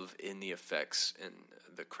love in the effects and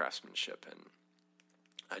the craftsmanship, and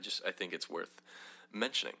I think it's worth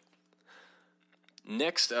mentioning.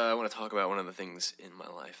 Next, I want to talk about one of the things in my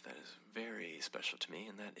life that is very special to me,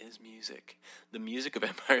 and that is music. The music of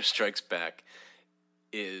Empire Strikes Back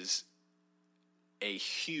is a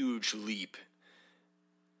huge leap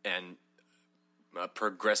and a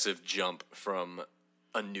progressive jump from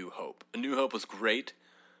A New Hope. A New Hope was great.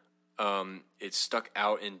 It stuck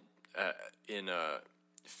out in a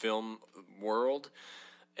film world,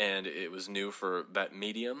 and it was new for that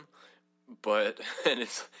medium. But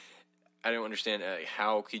I don't understand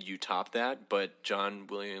how could you top that. But John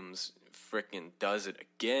Williams frickin' does it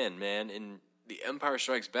again, man. In The Empire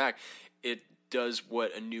Strikes Back, it does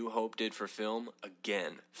what A New Hope did for film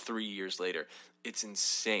again 3 years later. It's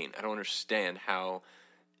insane. I don't understand how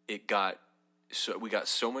it got so. We got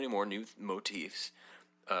so many more new motifs.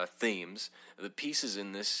 Themes. The pieces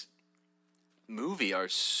in this movie are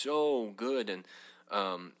so good, and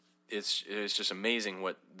it's just amazing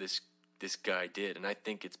what this guy did. And I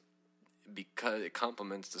think it's because it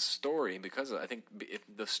complements the story. Because I think if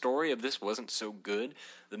the story of this wasn't so good,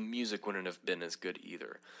 the music wouldn't have been as good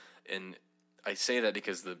either. And I say that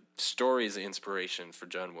because the story is the inspiration for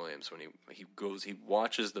John Williams when he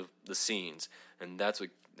watches the scenes, and that's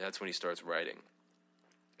when he starts writing.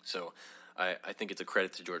 So I think it's a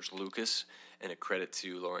credit to George Lucas, and a credit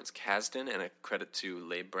to Lawrence Kasdan, and a credit to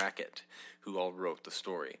Leigh Brackett, who all wrote the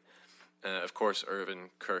story. Of course, Irvin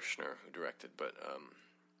Kershner, who directed, but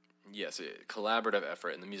yes, a collaborative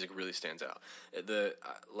effort, and the music really stands out.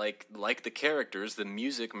 Like the characters, the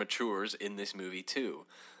music matures in this movie too.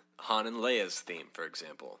 Han and Leia's theme, for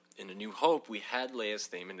example. In A New Hope, we had Leia's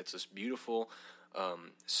theme, and it's this beautiful,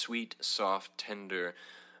 sweet, soft, tender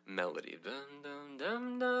melody. Dum, dum,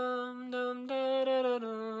 dum, dum, da, da, da,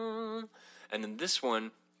 da. And in this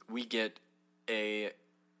one, we get a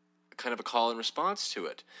kind of a call and response to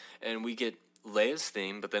it. And we get Leia's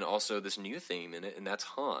theme, but then also this new theme in it, and that's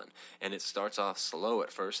Han. And it starts off slow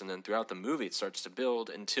at first, and then throughout the movie it starts to build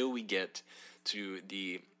until we get to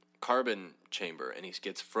the carbon chamber, and he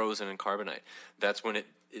gets frozen in carbonite. That's when it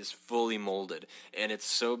is fully molded, and it's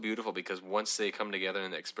so beautiful because once they come together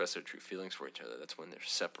and they express their true feelings for each other, that's when they're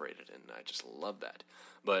separated, and I just love that.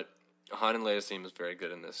 But Han and Leia's theme is very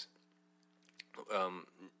good in this.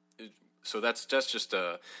 So that's just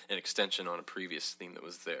an extension on a previous theme that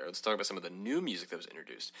was there. Let's talk about some of the new music that was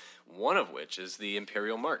introduced, one of which is the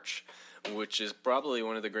Imperial March, which is probably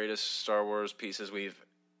one of the greatest Star Wars pieces we've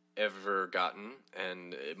ever gotten,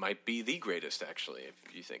 and it might be the greatest, actually,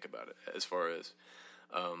 if you think about it, as far as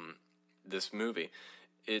this movie.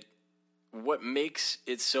 What makes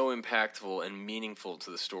it so impactful and meaningful to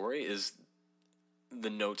the story is the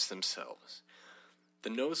notes themselves. The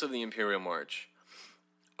notes of the Imperial March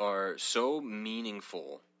are so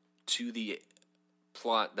meaningful to the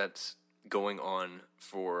plot that's going on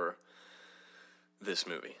for this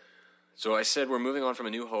movie. So I said we're moving on from A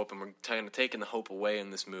New Hope, and we're kind of taking the hope away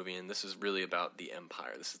in this movie, and this is really about the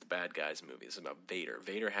Empire. This is the bad guys movie. This is about Vader.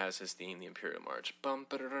 Vader has his theme, the Imperial March.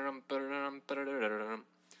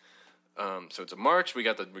 So it's a march. We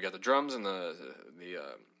got the drums and the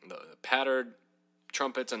pattered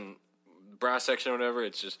trumpets and brass section or whatever.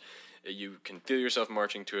 It's just you can feel yourself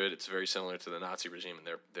marching to it. It's very similar to the Nazi regime and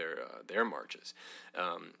their marches,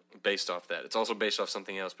 based off that. It's also based off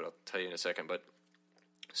something else, but I'll tell you in a second. But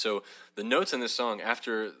so the notes in this song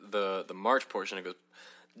after the march portion, it goes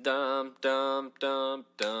dum dum dum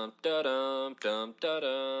dum da dum dum da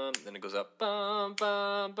dum. Then it goes up bum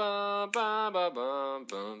bum bum bum bum bum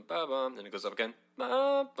bum bum. Then it goes up again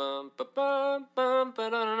bum bum bum bum bum ba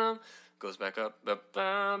da dum. Goes back up bum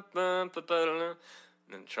bum bum ba da dum.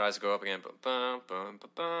 And then it tries to go up again bum bum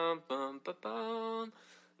bum bum bum bum.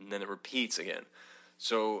 And then it repeats again.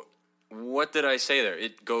 So what did I say there?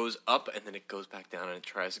 It goes up and then it goes back down and it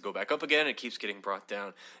tries to go back up again. And it keeps getting brought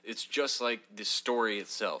down. It's just like the story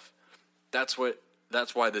itself. That's why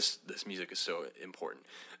this music is so important.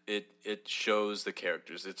 It shows the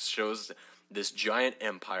characters. It shows this giant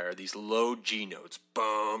empire, these low G notes,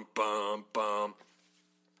 bum bum bum,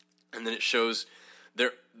 and then it shows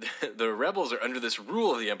the rebels are under this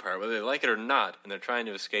rule of the Empire, whether they like it or not, and they're trying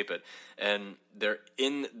to escape it. And they're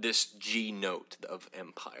in this G note of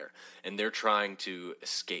Empire, and they're trying to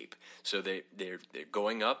escape. So they're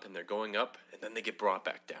going up, and they're going up, and then they get brought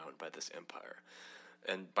back down by this Empire,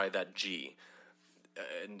 and by that G.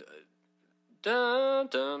 And dum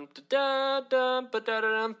dum da dum ba da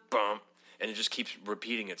dum bum. And it just keeps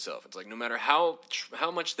repeating itself. It's like no matter how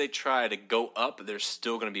much they try to go up, they're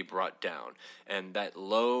still going to be brought down. And that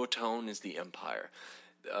low tone is the Empire.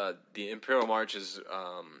 The Imperial March is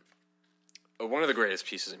one of the greatest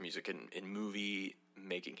pieces of music in movie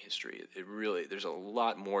making history. It really, there's a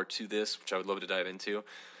lot more to this, which I would love to dive into.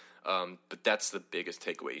 But that's the biggest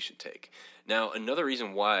takeaway you should take. Now, another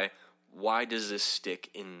reason why does this stick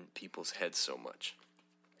in people's heads so much?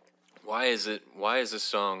 Why is this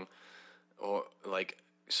song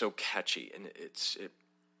so catchy, and it's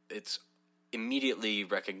immediately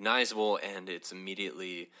recognizable, and it's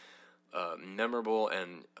immediately memorable,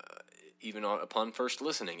 and even upon first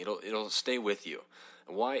listening, it'll stay with you.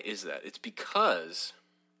 And why is that? It's because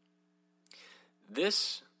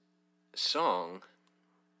this song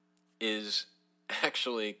is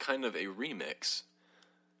actually kind of a remix.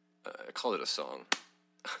 I call it a song.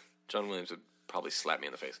 John Williams would probably slap me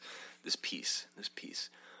in the face. This piece.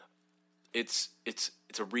 It's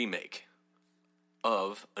a remake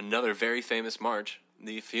of another very famous march,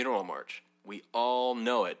 the Funeral March. We all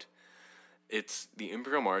know it. It's the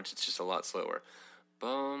Imperial March. It's just a lot slower.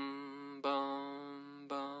 Bum bum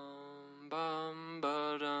bum bum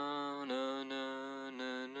ba da na na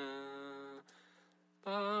na na.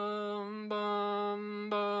 Bum bum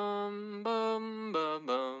bum bum ba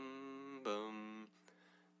bum bum.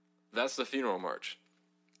 That's the Funeral March.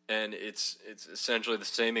 And it's essentially the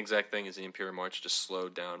same exact thing as the Imperial March, just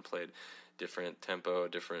slowed down, played different tempo,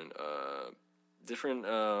 different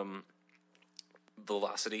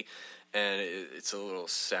velocity, and it's a little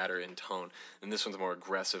sadder in tone. And this one's more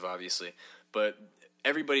aggressive, obviously. But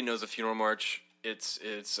everybody knows the Funeral March. It's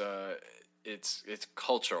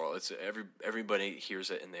cultural. It's everybody hears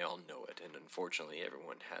it and they all know it. And unfortunately,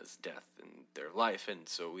 everyone has death in their life, and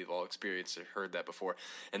so we've all experienced and heard that before.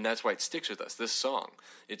 And that's why it sticks with us. This song,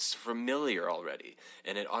 it's familiar already,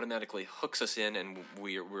 and it automatically hooks us in, and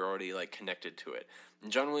we're already like connected to it.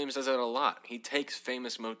 And John Williams does that a lot. He takes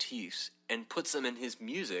famous motifs and puts them in his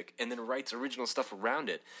music, and then writes original stuff around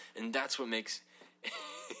it. And that's what makes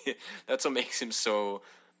him so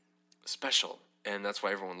special. And that's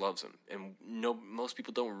why everyone loves him. And most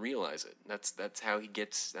people don't realize it. That's how he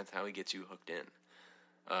gets you hooked in.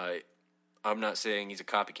 I'm not saying he's a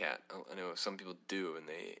copycat. I know some people do, and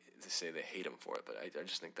they say they hate him for it. But I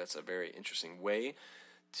just think that's a very interesting way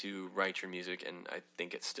to write your music, and I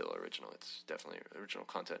think it's still original. It's definitely original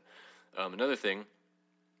content. Another thing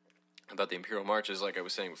about the Imperial March is, like I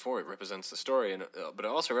was saying before, it represents the story, but it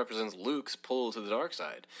also represents Luke's pull to the dark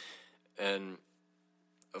side, and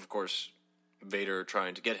of course, Vader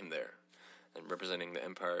trying to get him there, and representing the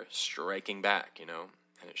Empire striking back, and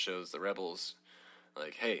it shows the rebels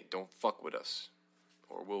like, hey, don't fuck with us,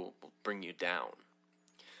 or will bring you down.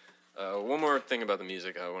 One more thing about the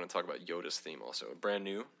music, I want to talk about Yoda's theme also. A brand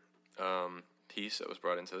new piece that was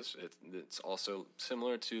brought into this. It's also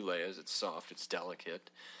similar to Leia's. It's soft, it's delicate.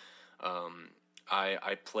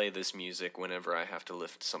 I play this music whenever I have to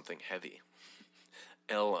lift something heavy.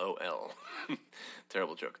 LOL.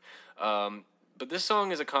 Terrible joke. But this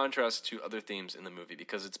song is a contrast to other themes in the movie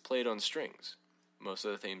because it's played on strings. Most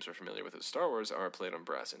of the themes we're familiar with in Star Wars are played on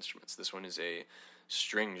brass instruments. This one is a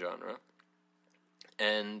string genre.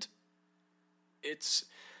 And it's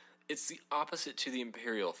the opposite to the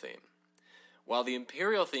Imperial theme. While the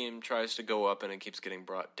Imperial theme tries to go up and it keeps getting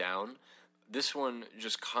brought down, this one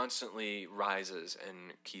just constantly rises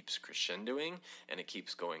and keeps crescendoing, and it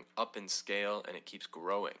keeps going up in scale, and it keeps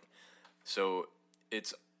growing. So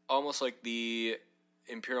it's almost like the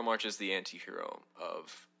Imperial March is the anti-hero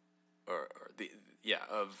of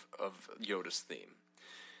Yoda's theme.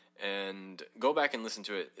 And go back and listen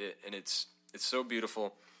to it, and it's so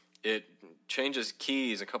beautiful. It changes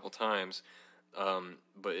keys a couple times,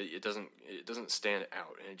 but it doesn't stand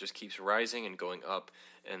out, and it just keeps rising and going up,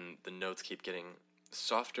 and the notes keep getting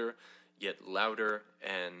softer yet louder,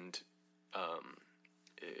 and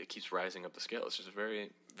it keeps rising up the scale. It's just a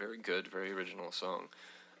very, very good, very original song,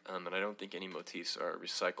 and I don't think any motifs are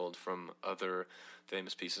recycled from other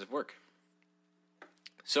famous pieces of work.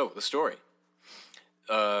 So, the story.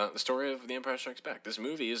 The story of The Empire Strikes Back. This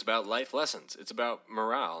movie is about life lessons. It's about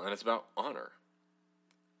morale, and it's about honor.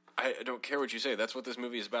 I don't care what you say. That's what this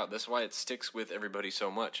movie is about. That's why it sticks with everybody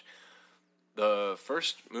so much. The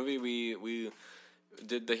first movie we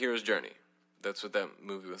did The Hero's Journey. That's what that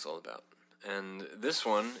movie was all about. And this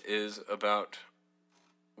one is about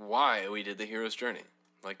why we did The Hero's Journey.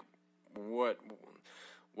 Like, what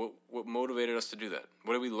motivated us to do that?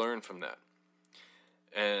 What did we learn from that?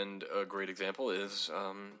 And a great example is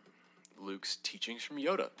Luke's teachings from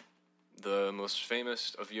Yoda. The most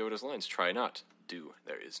famous of Yoda's lines, try not, do,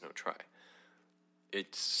 there is no try.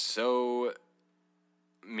 It's so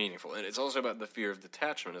meaningful. And it's also about the fear of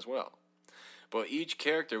detachment as well. But each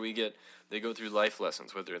character we get, they go through life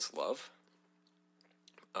lessons, whether it's love,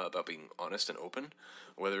 about being honest and open,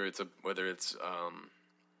 whether it's about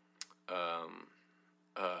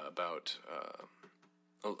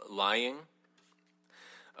lying,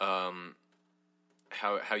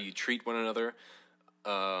 how you treat one another,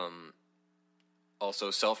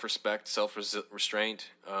 also self-respect,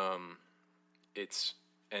 self-restraint,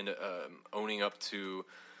 owning up to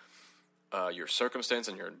your circumstance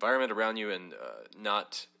and your environment around you, and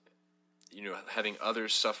not, having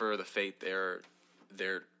others suffer the fate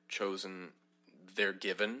they're chosen, they're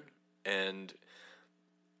given, and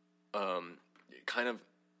kind of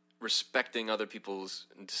respecting other people's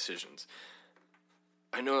decisions.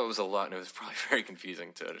 I know it was a lot, and it was probably very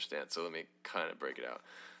confusing to understand, so let me kind of break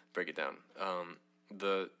it down.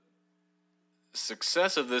 The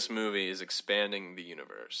success of this movie is expanding the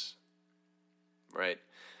universe, right?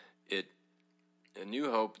 A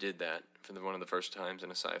New Hope did that for one of the first times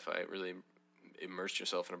in a sci-fi. It really immersed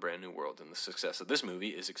yourself in a brand new world, and the success of this movie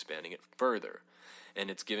is expanding it further, and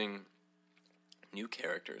it's giving new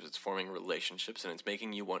characters, it's forming relationships, and it's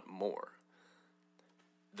making you want more.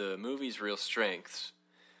 The movie's real strengths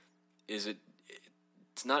is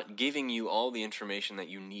it's not giving you all the information that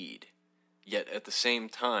you need, yet at the same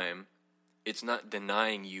time, it's not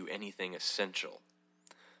denying you anything essential.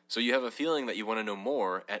 So you have a feeling that you want to know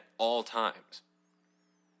more at all times.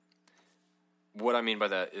 What I mean by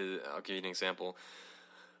that is, I'll give you an example.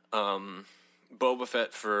 Boba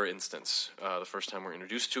Fett, for instance, the first time we're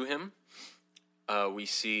introduced to him, we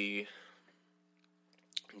see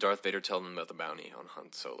Darth Vader tell them about the bounty on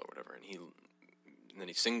Han Solo or whatever, and then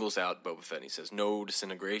he singles out Boba Fett, and he says, no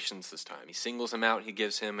disintegrations this time. He singles him out, he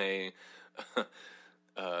gives him a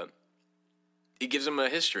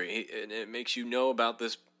history, and it makes you know about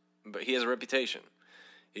this, but he has a reputation.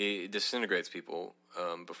 He disintegrates people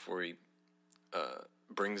before he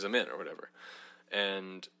brings them in or whatever.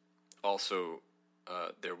 And also,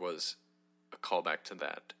 there was a callback to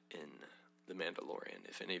that in The Mandalorian.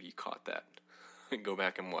 If any of you caught that, go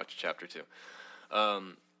back and watch Chapter 2.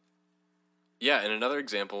 And another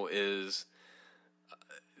example is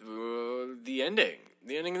the ending.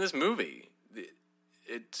 The ending of this movie.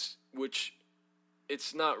 It's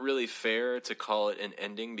not really fair to call it an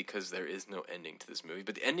ending because there is no ending to this movie,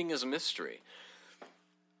 but the ending is a mystery.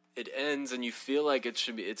 It ends and you feel like it's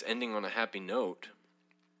ending on a happy note,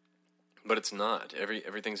 but it's not.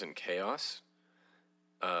 Everything's in chaos.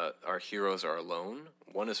 Our heroes are alone.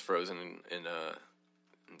 One is frozen in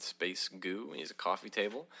space goo, and he's a coffee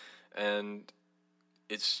table, and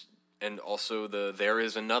also there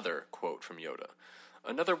is another quote from Yoda.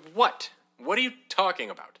 Another what? What are you talking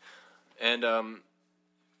about? And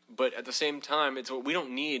but at the same time, we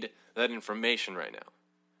don't need that information right now.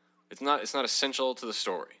 It's not essential to the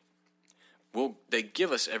story. They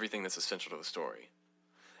give us everything that's essential to the story,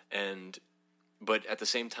 but at the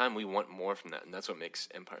same time, we want more from that, and that's what makes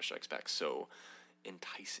Empire Strikes Back so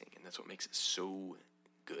enticing, and that's what makes it so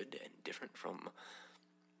good and different from,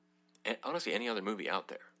 honestly, any other movie out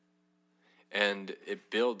there. And it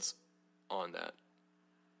builds on that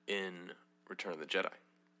in Return of the Jedi.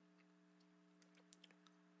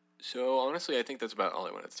 So honestly, I think that's about all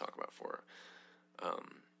I wanted to talk about for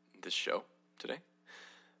this show today.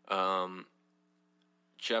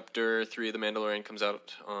 Chapter 3 of The Mandalorian comes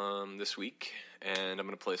out this week, and I'm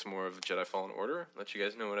going to play some more of Jedi Fallen Order, let you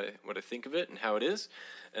guys know what I think of it and how it is.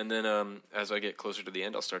 And then as I get closer to the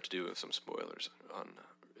end, I'll start to do some spoilers on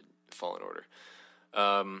Fallen Order.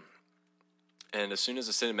 And as soon as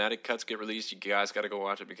the cinematic cuts get released, you guys got to go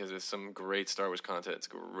watch it because there's some great Star Wars content. It's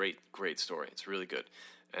a great story. It's really good.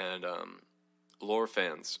 And lore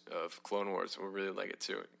fans of Clone Wars will really like it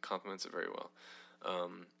too. It complements it very well.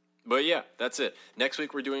 But yeah, that's it. Next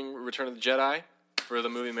week we're doing Return of the Jedi for the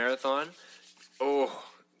movie marathon. Oh,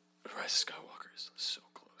 Rise of Skywalker is so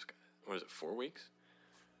close, guys. What is it, 4 weeks?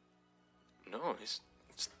 No,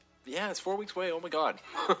 it's 4 weeks away. Oh my god.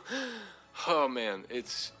 Oh man,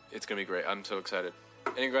 it's gonna be great. I'm so excited.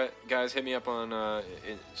 Anyway, guys, hit me up on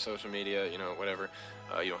social media, whatever.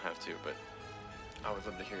 You don't have to, but I would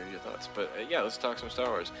love to hear your thoughts. But yeah, let's talk some Star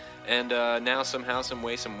Wars. And now, somehow, some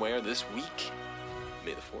way, somewhere, this week,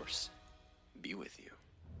 may the Force be with you.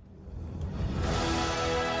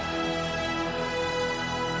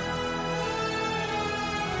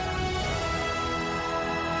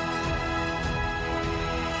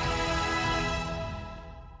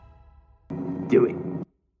 Do it.